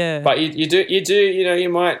 Yeah. But you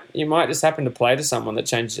might just happen to play to someone that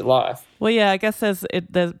changes your life. Well, yeah, I guess there's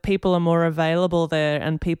people are more available there,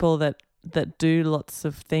 and people that do lots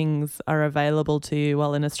of things are available to you,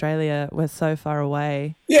 while in Australia we're so far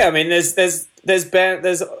away. Yeah, I mean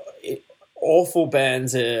there's awful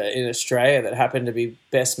bands in Australia that happen to be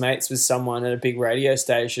best mates with someone at a big radio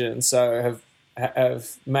station, and so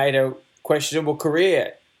have made a questionable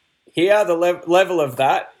career. Here, the level of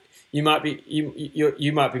that, you might be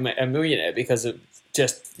a millionaire because of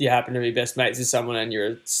just you happen to be best mates with someone and you're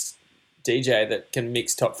a DJ that can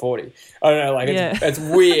mix top 40. I don't know, it's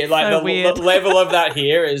weird. Like so weird. The level of that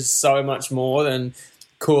here is so much more than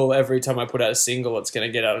cool. Every time I put out a single, it's going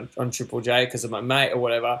to get out on Triple J because of my mate or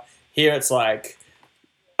whatever. Here, it's like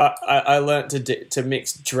I learnt to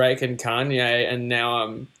mix Drake and Kanye, and now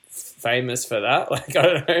I'm famous for that. Like, I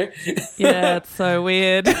don't know. Yeah, it's so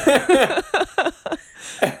weird.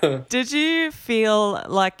 Did you feel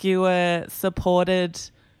like you were supported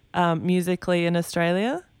musically in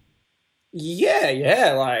Australia?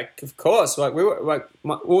 Yeah, like, of course. Like, we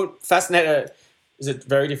were Fascinator is a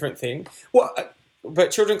very different thing. Well,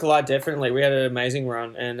 but Children Collide, definitely. We had an amazing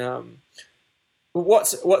run, and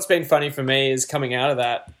what's been funny for me is coming out of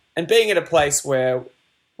that and being at a place where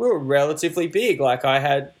we were relatively big. Like,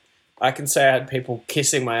 I can say I had people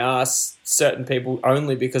kissing my ass, certain people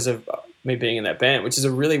only because of me being in that band, which is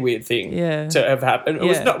a really weird thing to have happened. It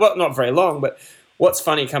was not very long, but what's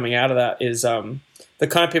funny coming out of that is the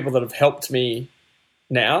kind of people that have helped me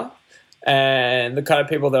now, and the kind of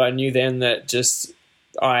people that I knew then that just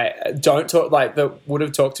I don't talk, like, that would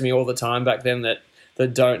have talked to me all the time back then that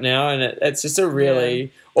don't now, and it's just a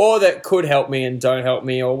really or that could help me and don't help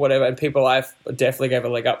me or whatever, and people I definitely gave a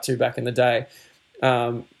leg up to back in the day,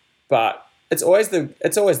 but it's always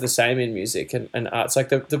the same in music and arts. Like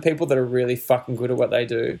the people that are really fucking good at what they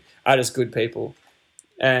do are just good people,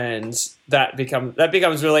 and that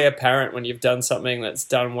becomes really apparent when you've done something that's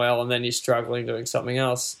done well and then you're struggling doing something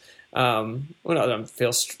else. Well, not that I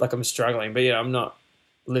feel like I'm struggling, but I'm not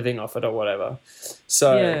living off it or whatever.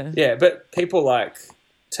 So but people like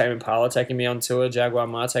Tame Impala taking me on tour, Jaguar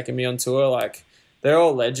Ma taking me on tour, like they're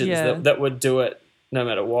all legends that would do it no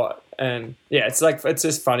matter what. And it's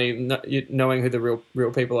just funny knowing who the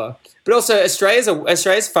real people are. But also Australia's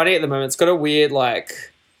funny at the moment. It's got a weird,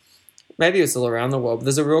 like, maybe it's all around the world, but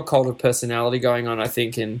there's a real cult of personality going on, I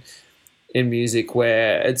think, in music,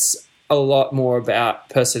 where it's a lot more about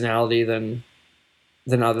personality than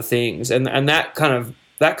other things, and that kind of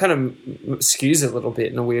skews it a little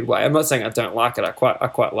bit in a weird way. I'm not saying I don't like it. I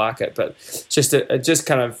quite like it, but it just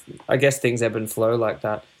kind of, I guess things ebb and flow like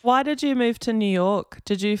that. Why did you move to New York?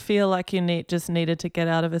 Did you feel like you just needed to get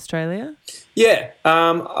out of Australia? Yeah,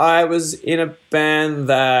 I was in a band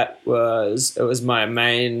that was my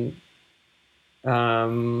main.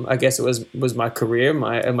 I guess it was my career,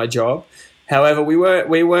 my job. However,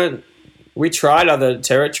 we tried other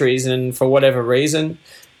territories, and for whatever reason,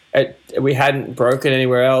 we hadn't broken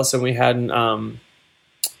anywhere else, and we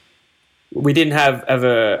didn't have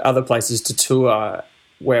other places to tour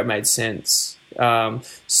where it made sense.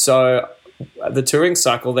 So the touring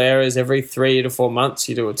cycle there is every 3 to 4 months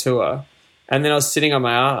you do a tour, and then I was sitting on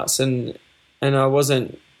my ass, and I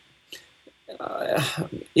wasn't.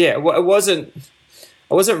 It wasn't.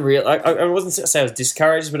 I wasn't real. I wasn't say I was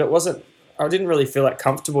discouraged, but it wasn't. I didn't really feel like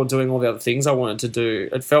comfortable doing all the other things I wanted to do.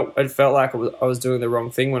 It felt like I was doing the wrong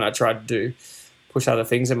thing when I tried to push other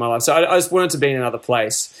things in my life. So I just wanted to be in another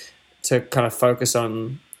place to kind of focus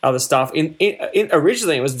on other stuff.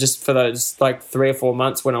 Originally, it was just for those like 3 or 4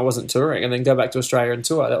 months when I wasn't touring, and then go back to Australia and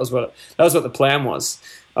tour. That was what the plan was.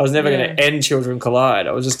 I was never going to end Children Collide.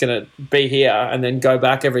 I was just going to be here and then go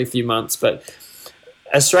back every few months. But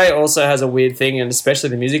Australia also has a weird thing, and especially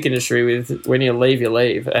the music industry, with when you leave,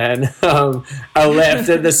 and I left.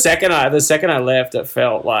 And the second I left, it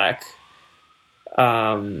felt like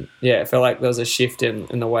it felt like there was a shift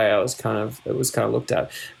in the way it was kind of looked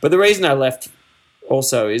at. But the reason I left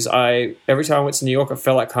also is every time I went to New York, it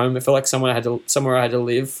felt like home. It felt like somewhere I had to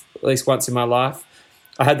live at least once in my life.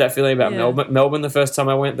 I had that feeling about Melbourne the first time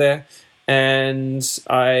I went there, and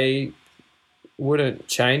I wouldn't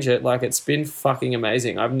change it. Like, it's been fucking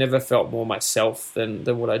amazing. I've never felt more myself than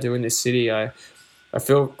what I do in this city. I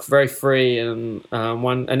feel very free, and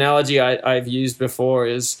one analogy I've used before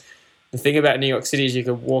is the thing about New York City is you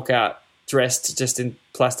could walk out dressed just in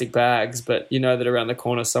plastic bags, but you know that around the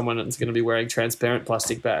corner someone is going to be wearing transparent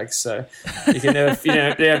plastic bags, so you can never you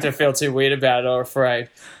don't have to feel too weird about it or afraid.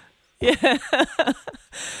 Yeah.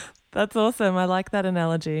 That's awesome. I like that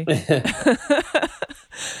analogy.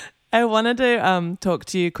 I wanted to talk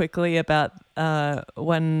to you quickly about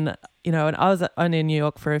when, and I was only in New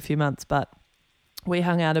York for a few months, but we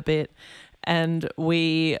hung out a bit and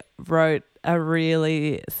we wrote a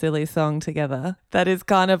really silly song together that is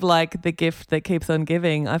kind of like the gift that keeps on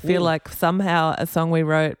giving. I feel like somehow a song we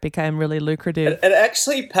wrote became really lucrative. It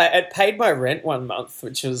actually paid my rent one month,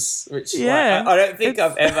 which I don't think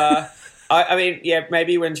I've ever. I mean,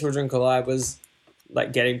 maybe when Children Collide was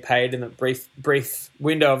like getting paid in a brief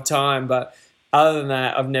window of time, but other than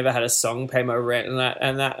that, I've never had a song pay my rent,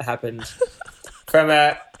 and that happened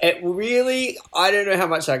it really, I don't know how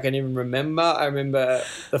much I can even remember. I remember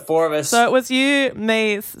the four of us. So it was you,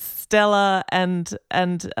 me, Stella, and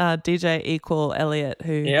DJ Equal Elliot,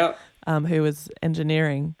 who was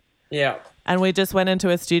engineering. Yeah. And we just went into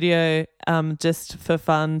a studio just for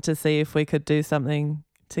fun to see if we could do something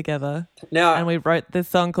together. And we wrote this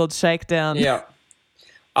song called Shakedown. Yeah.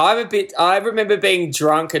 I remember being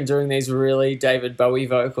drunk and doing these really David Bowie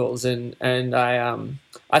vocals, and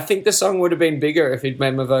I think the song would have been bigger if he'd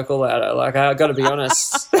made my vocal louder. Like, I got to be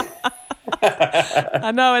honest.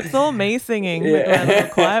 I know, it's all me singing with my little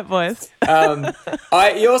quiet voice.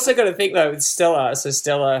 You also got to think though with Stella. So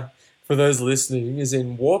Stella, for those listening, is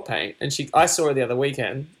in Warpaint, and I saw her the other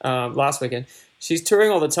weekend, last weekend. She's touring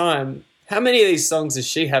all the time. How many of these songs does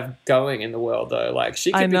she have going in the world though? Like,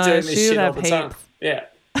 she could be doing this shit all the time. Yeah.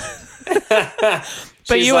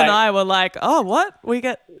 But you and I were like, oh, what? We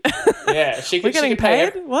get she could, we're getting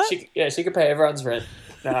paid? What? She could pay everyone's rent.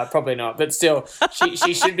 Nah, probably not. But still,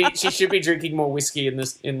 she should be drinking more whiskey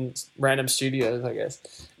in random studios, I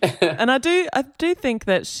guess. And I do think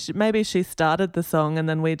that maybe she started the song and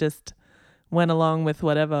then we just went along with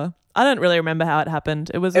whatever. I don't really remember how it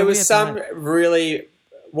happened. It was some night. Really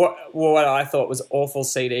what I thought was awful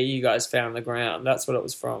CD you guys found on the ground. That's what it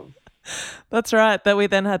was from. That's right. That we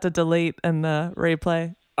then had to delete and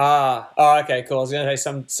replay. Okay, cool. I was going to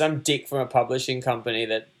say some dick from a publishing company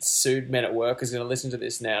that sued Men at Work is going to listen to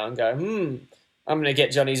this now and go, I'm going to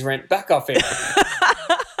get Johnny's rent back off him.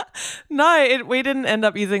 No, we didn't end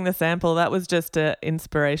up using the sample. That was just an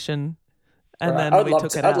inspiration, and then we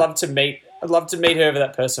took it out. I'd love to meet whoever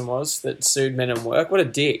that person was that sued Men at Work. What a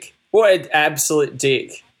dick! What an absolute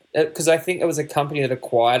dick! Because I think it was a company that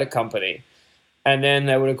acquired a company, and then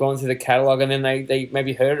they would have gone through the catalog, and then they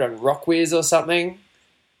maybe heard it on Rockwiz or something.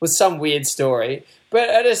 Was some weird story, but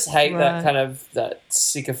I just hate that kind of that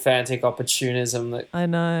sycophantic opportunism that I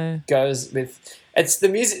know goes with. It's the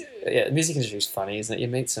music. Yeah, the music industry is funny, isn't it? You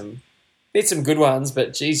meet some good ones,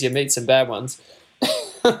 but geez, you meet some bad ones.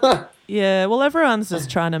 Yeah, well, everyone's just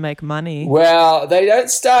trying to make money. Well, they don't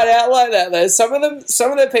start out like that though. Some of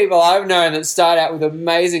the people I've known that start out with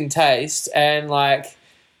amazing taste, and like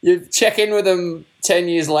you check in with them 10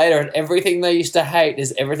 years later, and everything they used to hate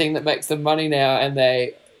is everything that makes them money now, and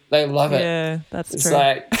they love it. Yeah, that's true. It's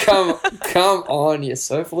like, come on, you're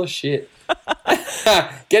so full of shit.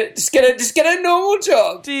 Just get a normal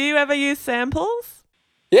job. Do you ever use samples?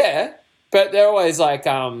 Yeah, but they're always like,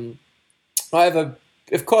 of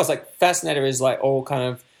course, like Fascinator is like all kind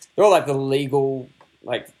of, they're all like the legal,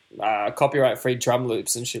 like copyright free drum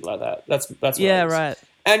loops and shit like that. That's yeah, right.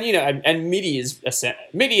 And you know, and MIDI is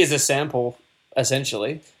a sample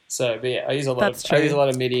essentially. So, but yeah, I use a lot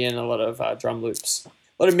of MIDI and a lot of drum loops.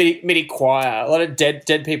 A lot of MIDI choir, a lot of dead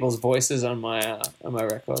people's voices on my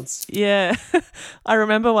records. Yeah, I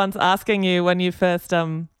remember once asking you when you first,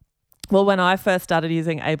 when I first started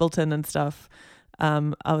using Ableton and stuff,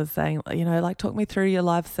 I was saying, like talk me through your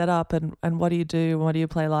live setup and what do you do and what do you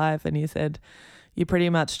play live? And you said you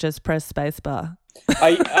pretty much just press spacebar.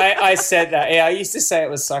 I said that. Yeah, I used to say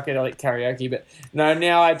it was psychedelic karaoke, but no,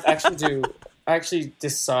 now I actually do. I actually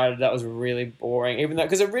decided that was really boring, even though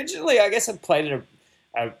because originally I guess I played in a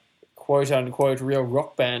quote-unquote real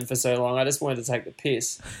rock band for so long. I just wanted to take the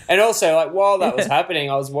piss. And also, like, while that was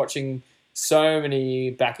happening, I was watching so many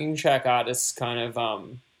backing track artists kind of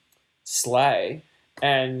slay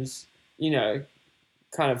and,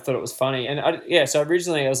 kind of thought it was funny. And, so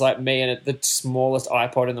originally it was like me and the smallest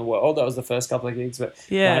iPod in the world. That was the first couple of gigs. But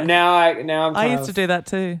now I used to do that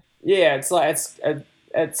too. Yeah, it's like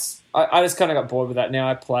I just kind of got bored with that. Now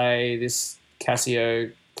I play this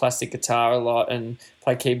Casio plastic guitar a lot and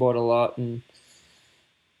play keyboard a lot, and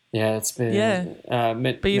it's been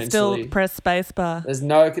but you still press spacebar. There's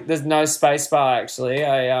no spacebar actually.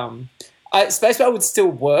 Spacebar would still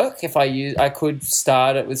work if I could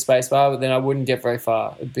start it with spacebar, but then I wouldn't get very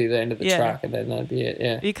far. It'd be the end of the track, and then that'd be it.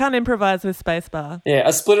 Yeah, you can't improvise with spacebar. Yeah,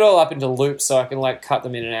 I split it all up into loops so I can like cut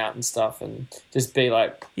them in and out and stuff, and just be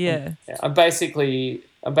like, I'm basically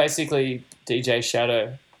DJ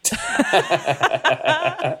Shadow.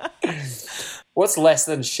 What's less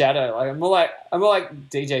than Shadow? Like I'm more like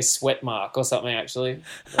DJ Sweatmark or something actually.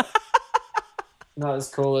 Not as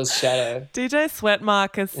cool as Shadow. DJ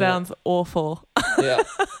Sweatmark sounds awful. Yeah,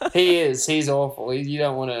 he is. He's awful. You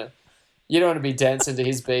don't want to be dancing to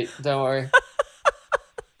his beat. Don't worry.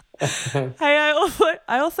 Hey,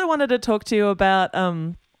 I also wanted to talk to you about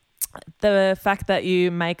the fact that you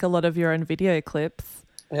make a lot of your own video clips.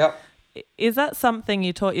 Yep. Is that something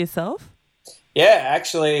you taught yourself? Yeah,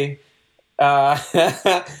 actually,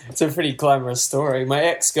 it's a pretty glamorous story. My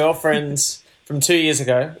ex-girlfriend from 2 years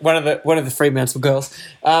ago, one of the Fremantle girls,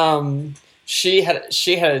 she had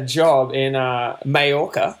a job in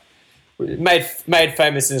Majorca, made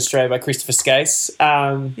famous in Australia by Christopher Skase.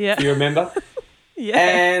 If you remember. Yeah.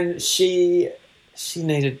 And she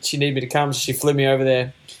needed me to come. So she flew me over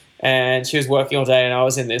there, and she was working all day, and I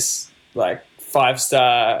was in this like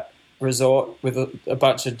 5-star resort with a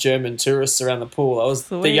bunch of German tourists around the pool. I was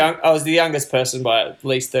the youngest person by at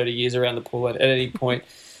least 30 years around the pool at any point.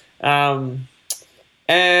 And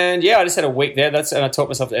I just had a week there. And I taught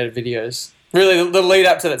myself to edit videos. Really, the lead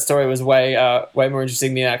up to that story was way more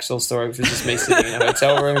interesting than the actual story, which was just me sitting in a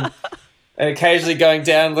hotel room and occasionally going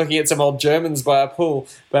down looking at some old Germans by a pool.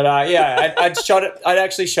 But I'd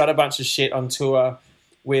actually shot a bunch of shit on tour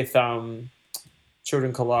with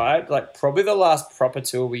Children Collide, like probably the last proper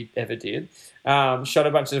tour we ever did. Shot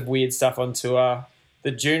a bunch of weird stuff on tour.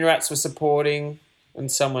 The June Rats were supporting,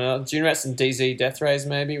 and someone else, June Rats and DZ Death Rays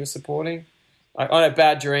maybe were supporting. Like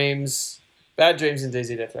Bad Dreams Bad Dreams and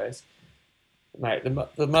DZ Death Race. Mate, the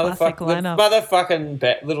lineup.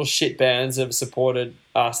 motherfucking little shit bands have supported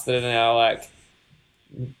us that are now like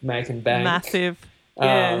making bank. Massive.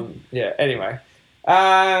 Yeah. Anyway.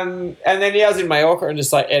 And then I was in Mallorca and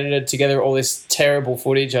just like edited together all this terrible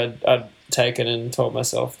footage I'd taken and taught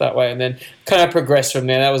myself that way, and then kind of progressed from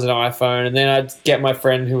there. That was an iPhone, and then I'd get my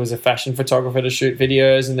friend who was a fashion photographer to shoot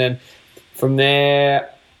videos, and then from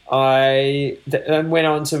there I went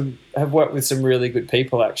on to have worked with some really good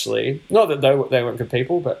people, actually. Not that they weren't good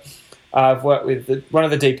people, but I've worked with one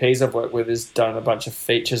of the DPs I've worked with has done a bunch of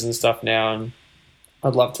features and stuff now, and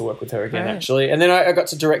I'd love to work with her again, actually. And then I got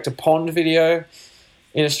to direct a Pond video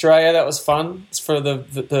in Australia. That was fun. It's for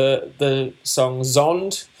the song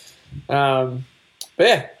Zond. But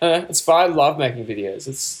yeah, it's fun. I love making videos.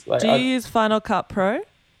 It's like, do you use Final Cut Pro?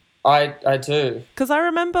 I do. Because I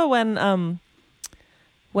remember when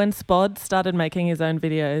Spod started making his own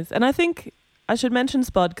videos, and I think I should mention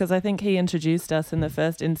Spod because I think he introduced us in the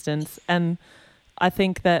first instance, and I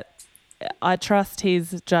think that I trust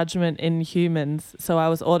his judgment in humans, so I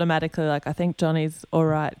was automatically like, I think Johnny's all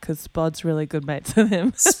right because Spod's really good mates with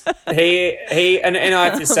him. and I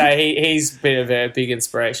have to say he's been a very big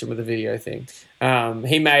inspiration with the video thing.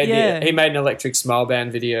 He made an Electric Smile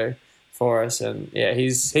Band video for us, and yeah,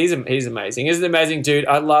 he's amazing. He's an amazing dude.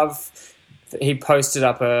 I love. He posted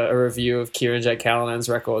up a review of Kieran J. Callanan's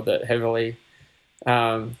record that heavily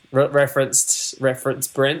referenced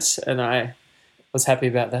Brent, and I was happy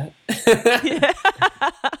about that.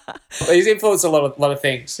 He's influenced a lot of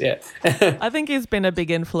things, yeah. I think he's been a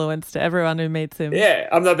big influence to everyone who meets him. Yeah,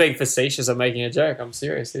 I'm not being facetious. I'm making a joke. I'm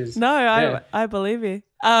serious. I believe you.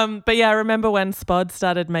 But yeah, I remember when Spod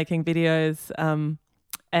started making videos,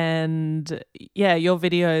 and yeah, your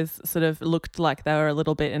videos sort of looked like they were a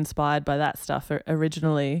little bit inspired by that stuff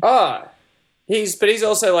originally. Oh, he's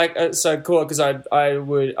also like so cool because I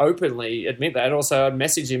would openly admit that, and also I'd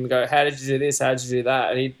message him and go, "How did you do this? How did you do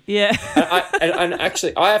that?" And and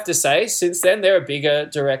actually, I have to say, since then there are bigger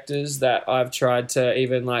directors that I've tried to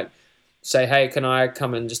even like say, "Hey, can I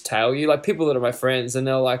come and just tail you?" Like people that are my friends, and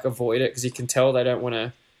they'll like avoid it because you can tell they don't want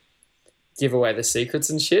to give away the secrets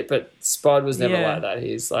and shit. But Spod was never like that.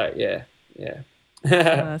 He's like,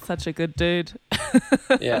 such a good dude.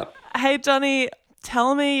 Yeah. Hey, Johnny.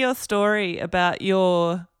 Tell me your story about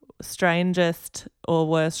your strangest or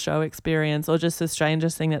worst show experience, or just the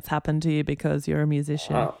strangest thing that's happened to you because you're a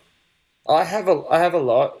musician. I have a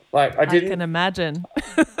lot. Like I can imagine.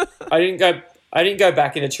 I didn't go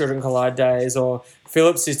back into Children Collide days or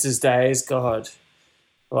Phillips Sisters days. God,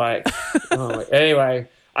 like anyway,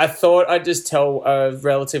 I thought I'd just tell a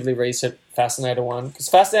relatively recent Fascinator one because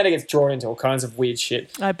Fascinator gets drawn into all kinds of weird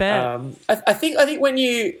shit. I bet. I think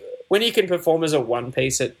when you can perform as a one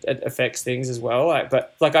piece, it affects things as well.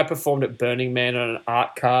 But I performed at Burning Man on an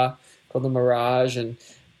art car called the Mirage, and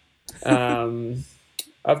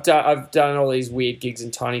I've done all these weird gigs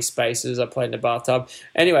in tiny spaces. I played in a bathtub.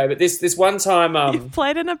 Anyway, but this one time, you've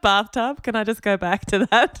played in a bathtub. Can I just go back to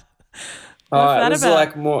that?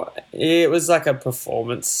 It was like a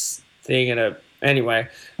performance thing, anyway.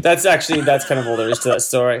 That's kind of all there is to that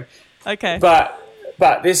story. Okay, but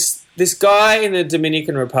this guy in the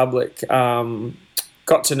Dominican Republic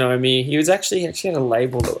got to know me. He had a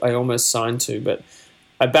label that I almost signed to, but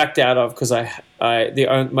I backed out of because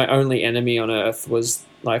my only enemy on earth was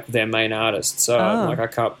like their main artist. So I'm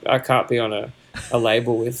like, I can't be on a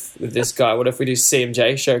label with this guy. What if we do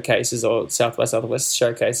CMJ showcases or South by Southwest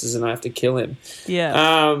showcases and I have to kill him?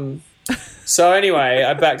 Yeah. So anyway,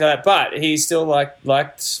 I backed out, but he still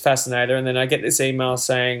liked Fascinator, and then I get this email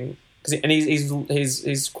saying. And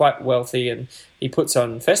he's quite wealthy and he puts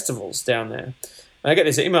on festivals down there. And I get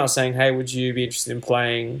this email saying, "Hey, would you be interested in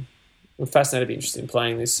playing? Would Fascinator be interested in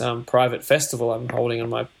playing this private festival I'm holding on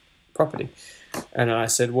my property?" And I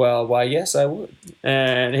said, "Well, why, yes, I would."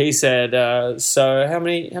 And he said, "So how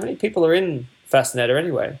many people are in Fascinator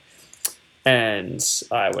anyway?" And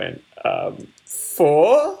I went,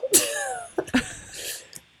 4.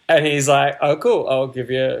 And he's like, "Oh, cool, I'll give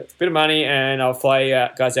you a bit of money and I'll fly you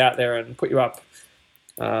guys out there and put you up."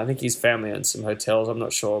 I think his family owns some hotels, I'm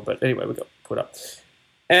not sure. But anyway, we got put up.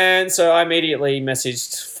 And so I immediately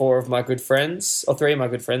messaged 3 of my good friends,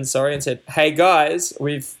 and said, "Hey, guys,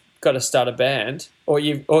 we've got to start a band." Or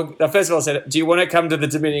first of all I said, "Do you want to come to the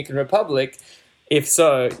Dominican Republic? If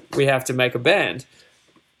so, we have to make a band."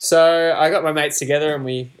 So I got my mates together and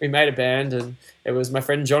we made a band, and it was my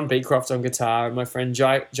friend John Beecroft on guitar and my friend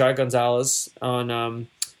Jai Gonzalez on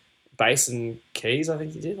bass and keys. I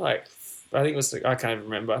think he did. I can't even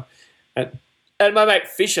remember. And my mate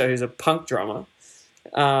Fisher, who's a punk drummer,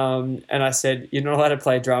 And I said, you're not allowed to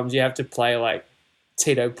play drums. You have to play like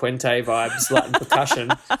Tito Puente vibes, Latin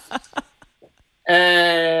percussion.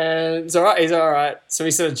 And it's all right. He's all right. So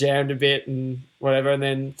we sort of jammed a bit and whatever. And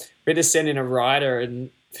then we had to send in a rider, and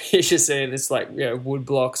he's just seeing this like, wood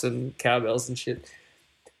blocks and cowbells and shit.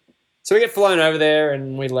 So we get flown over there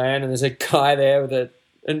and we land, and there's a guy there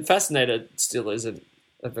and Fascinator still isn't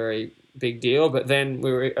a very big deal, but then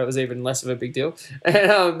it was even less of a big deal.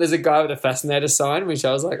 And there's a guy with a Fascinator sign, which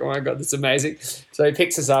I was like, oh my God, that's amazing. So he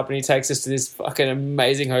picks us up and he takes us to this fucking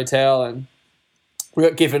amazing hotel, and we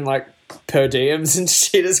got given like per diems and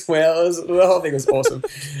shit as well. The whole thing was awesome.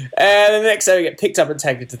 And the next day we get picked up and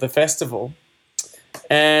taken to the festival,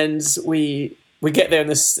 and we get there, and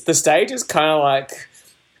the stage is kind of like,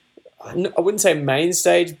 I wouldn't say main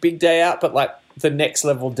stage, big day out, but like the next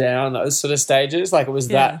level down, those sort of stages. Like it was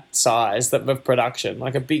that size of production,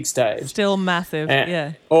 like a big stage. Still massive,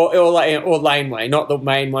 yeah. Or laneway, not the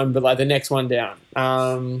main one, but like the next one down.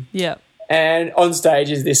 Yeah. And on stage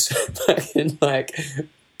is this fucking like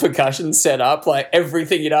percussion set up, like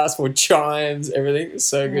everything you'd ask for, chimes, everything. It was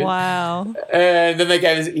so good. Wow. And then they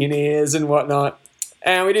gave us in-ears and whatnot.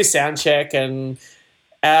 And we do sound check, and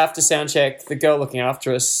after sound check, the girl looking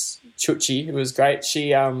after us, Chuchi, who was great,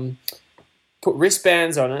 she put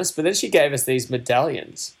wristbands on us, but then she gave us these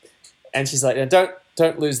medallions. And she's like, now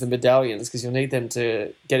don't lose the medallions, because you'll need them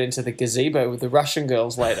to get into the gazebo with the Russian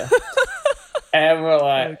girls later. And we're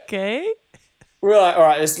like, okay. We're like, all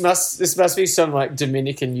right, this must be some like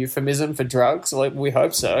Dominican euphemism for drugs. Like, we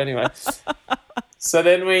hope so. Anyway, so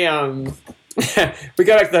then we we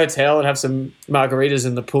go back to the hotel and have some margaritas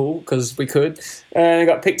in the pool because we could, and we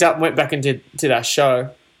got picked up and went back and did our show,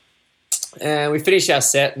 and we finished our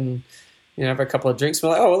set and have a couple of drinks. We're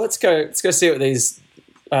like, oh well, let's go see what these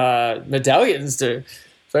medallions do.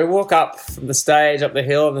 So we walk up from the stage up the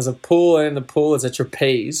hill, and there's a pool, and in the pool is a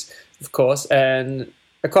trapeze, of course, and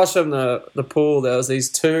across from the pool, there was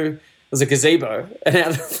a gazebo, and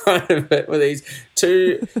out the front of it were these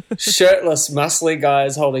two shirtless, muscly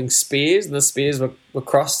guys holding spears, and the spears were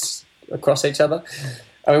crossed across each other.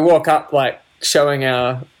 And we walk up, like, showing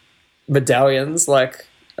our medallions, like,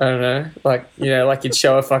 I don't know, like you'd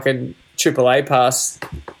show a fucking AAA pass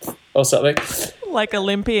or something. Like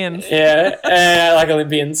Olympians. Yeah, like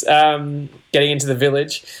Olympians getting into the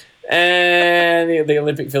village. And the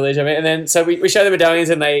Olympic Village, I mean, and then so we show the medallions,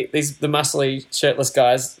 and the muscly shirtless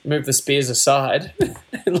guys move the spears aside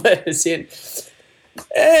and let us in.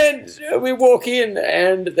 And we walk in,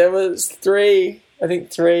 and there was three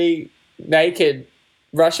naked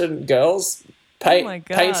Russian girls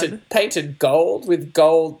painted gold with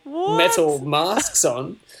gold metal masks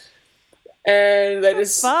on. And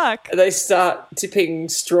they start dipping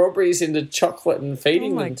strawberries into chocolate and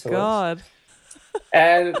feeding them to us. Oh my God.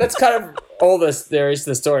 And that's kind of all there is to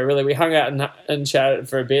the story, really. We hung out and chatted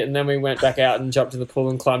for a bit, and then we went back out and jumped in the pool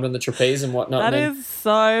and climbed on the trapeze and whatnot. That is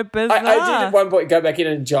so bizarre. I did at one point go back in,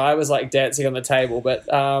 and Jai was like dancing on the table. But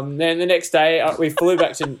then the next day they flew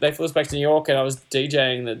us back to New York, and I was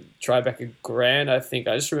DJing the Tribeca Grand, I think.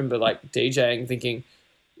 I just remember like DJing thinking,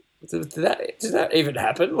 did that even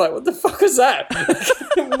happen? Like, what the fuck was that?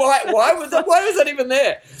 why was that even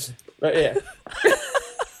there? But yeah.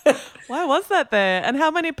 Why was that there? And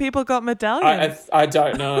how many people got medallions? I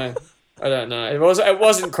don't know. It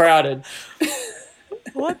wasn't crowded.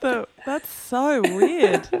 That's so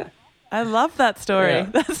weird. I love that story. Yeah.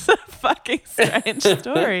 That's a fucking strange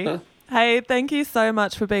story. Hey, thank you so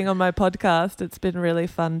much for being on my podcast. It's been really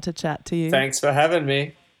fun to chat to you. Thanks for having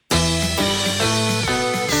me.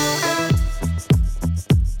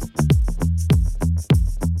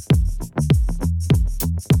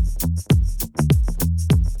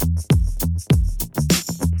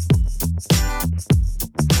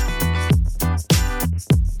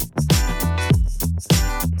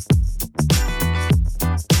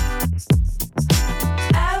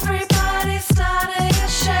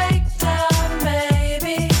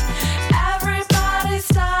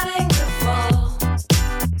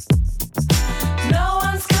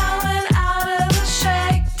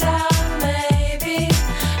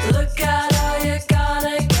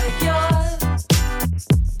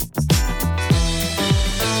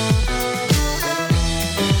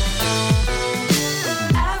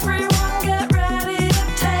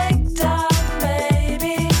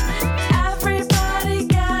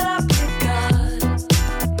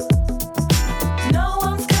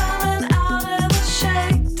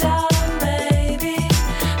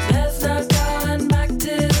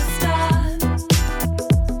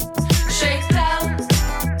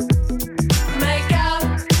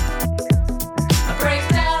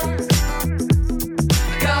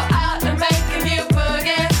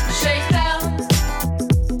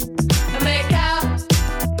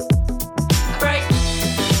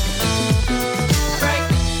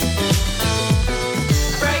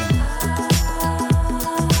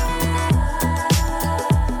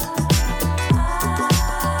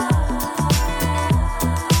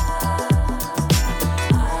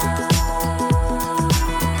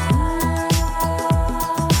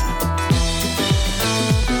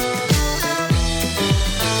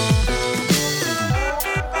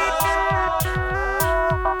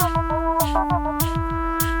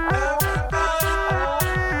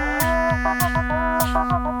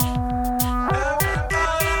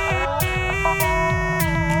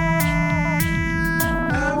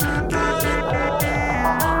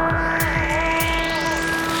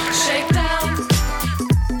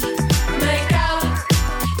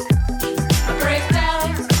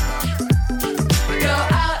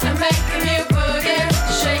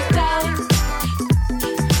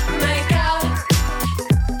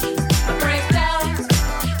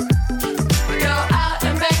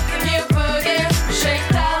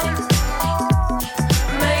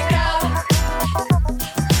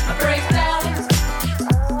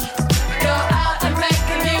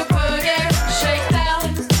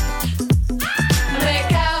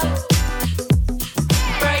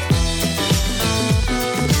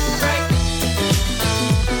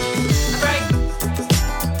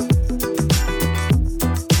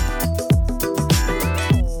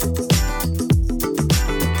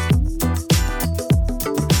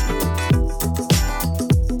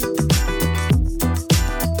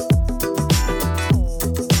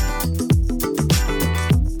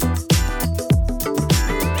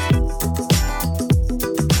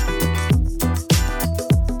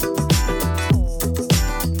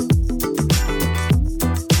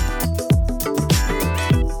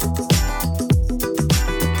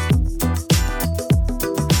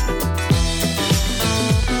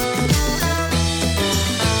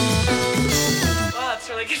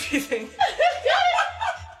 really confusing.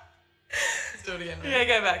 Let's do it again. Yeah,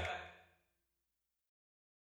 go back.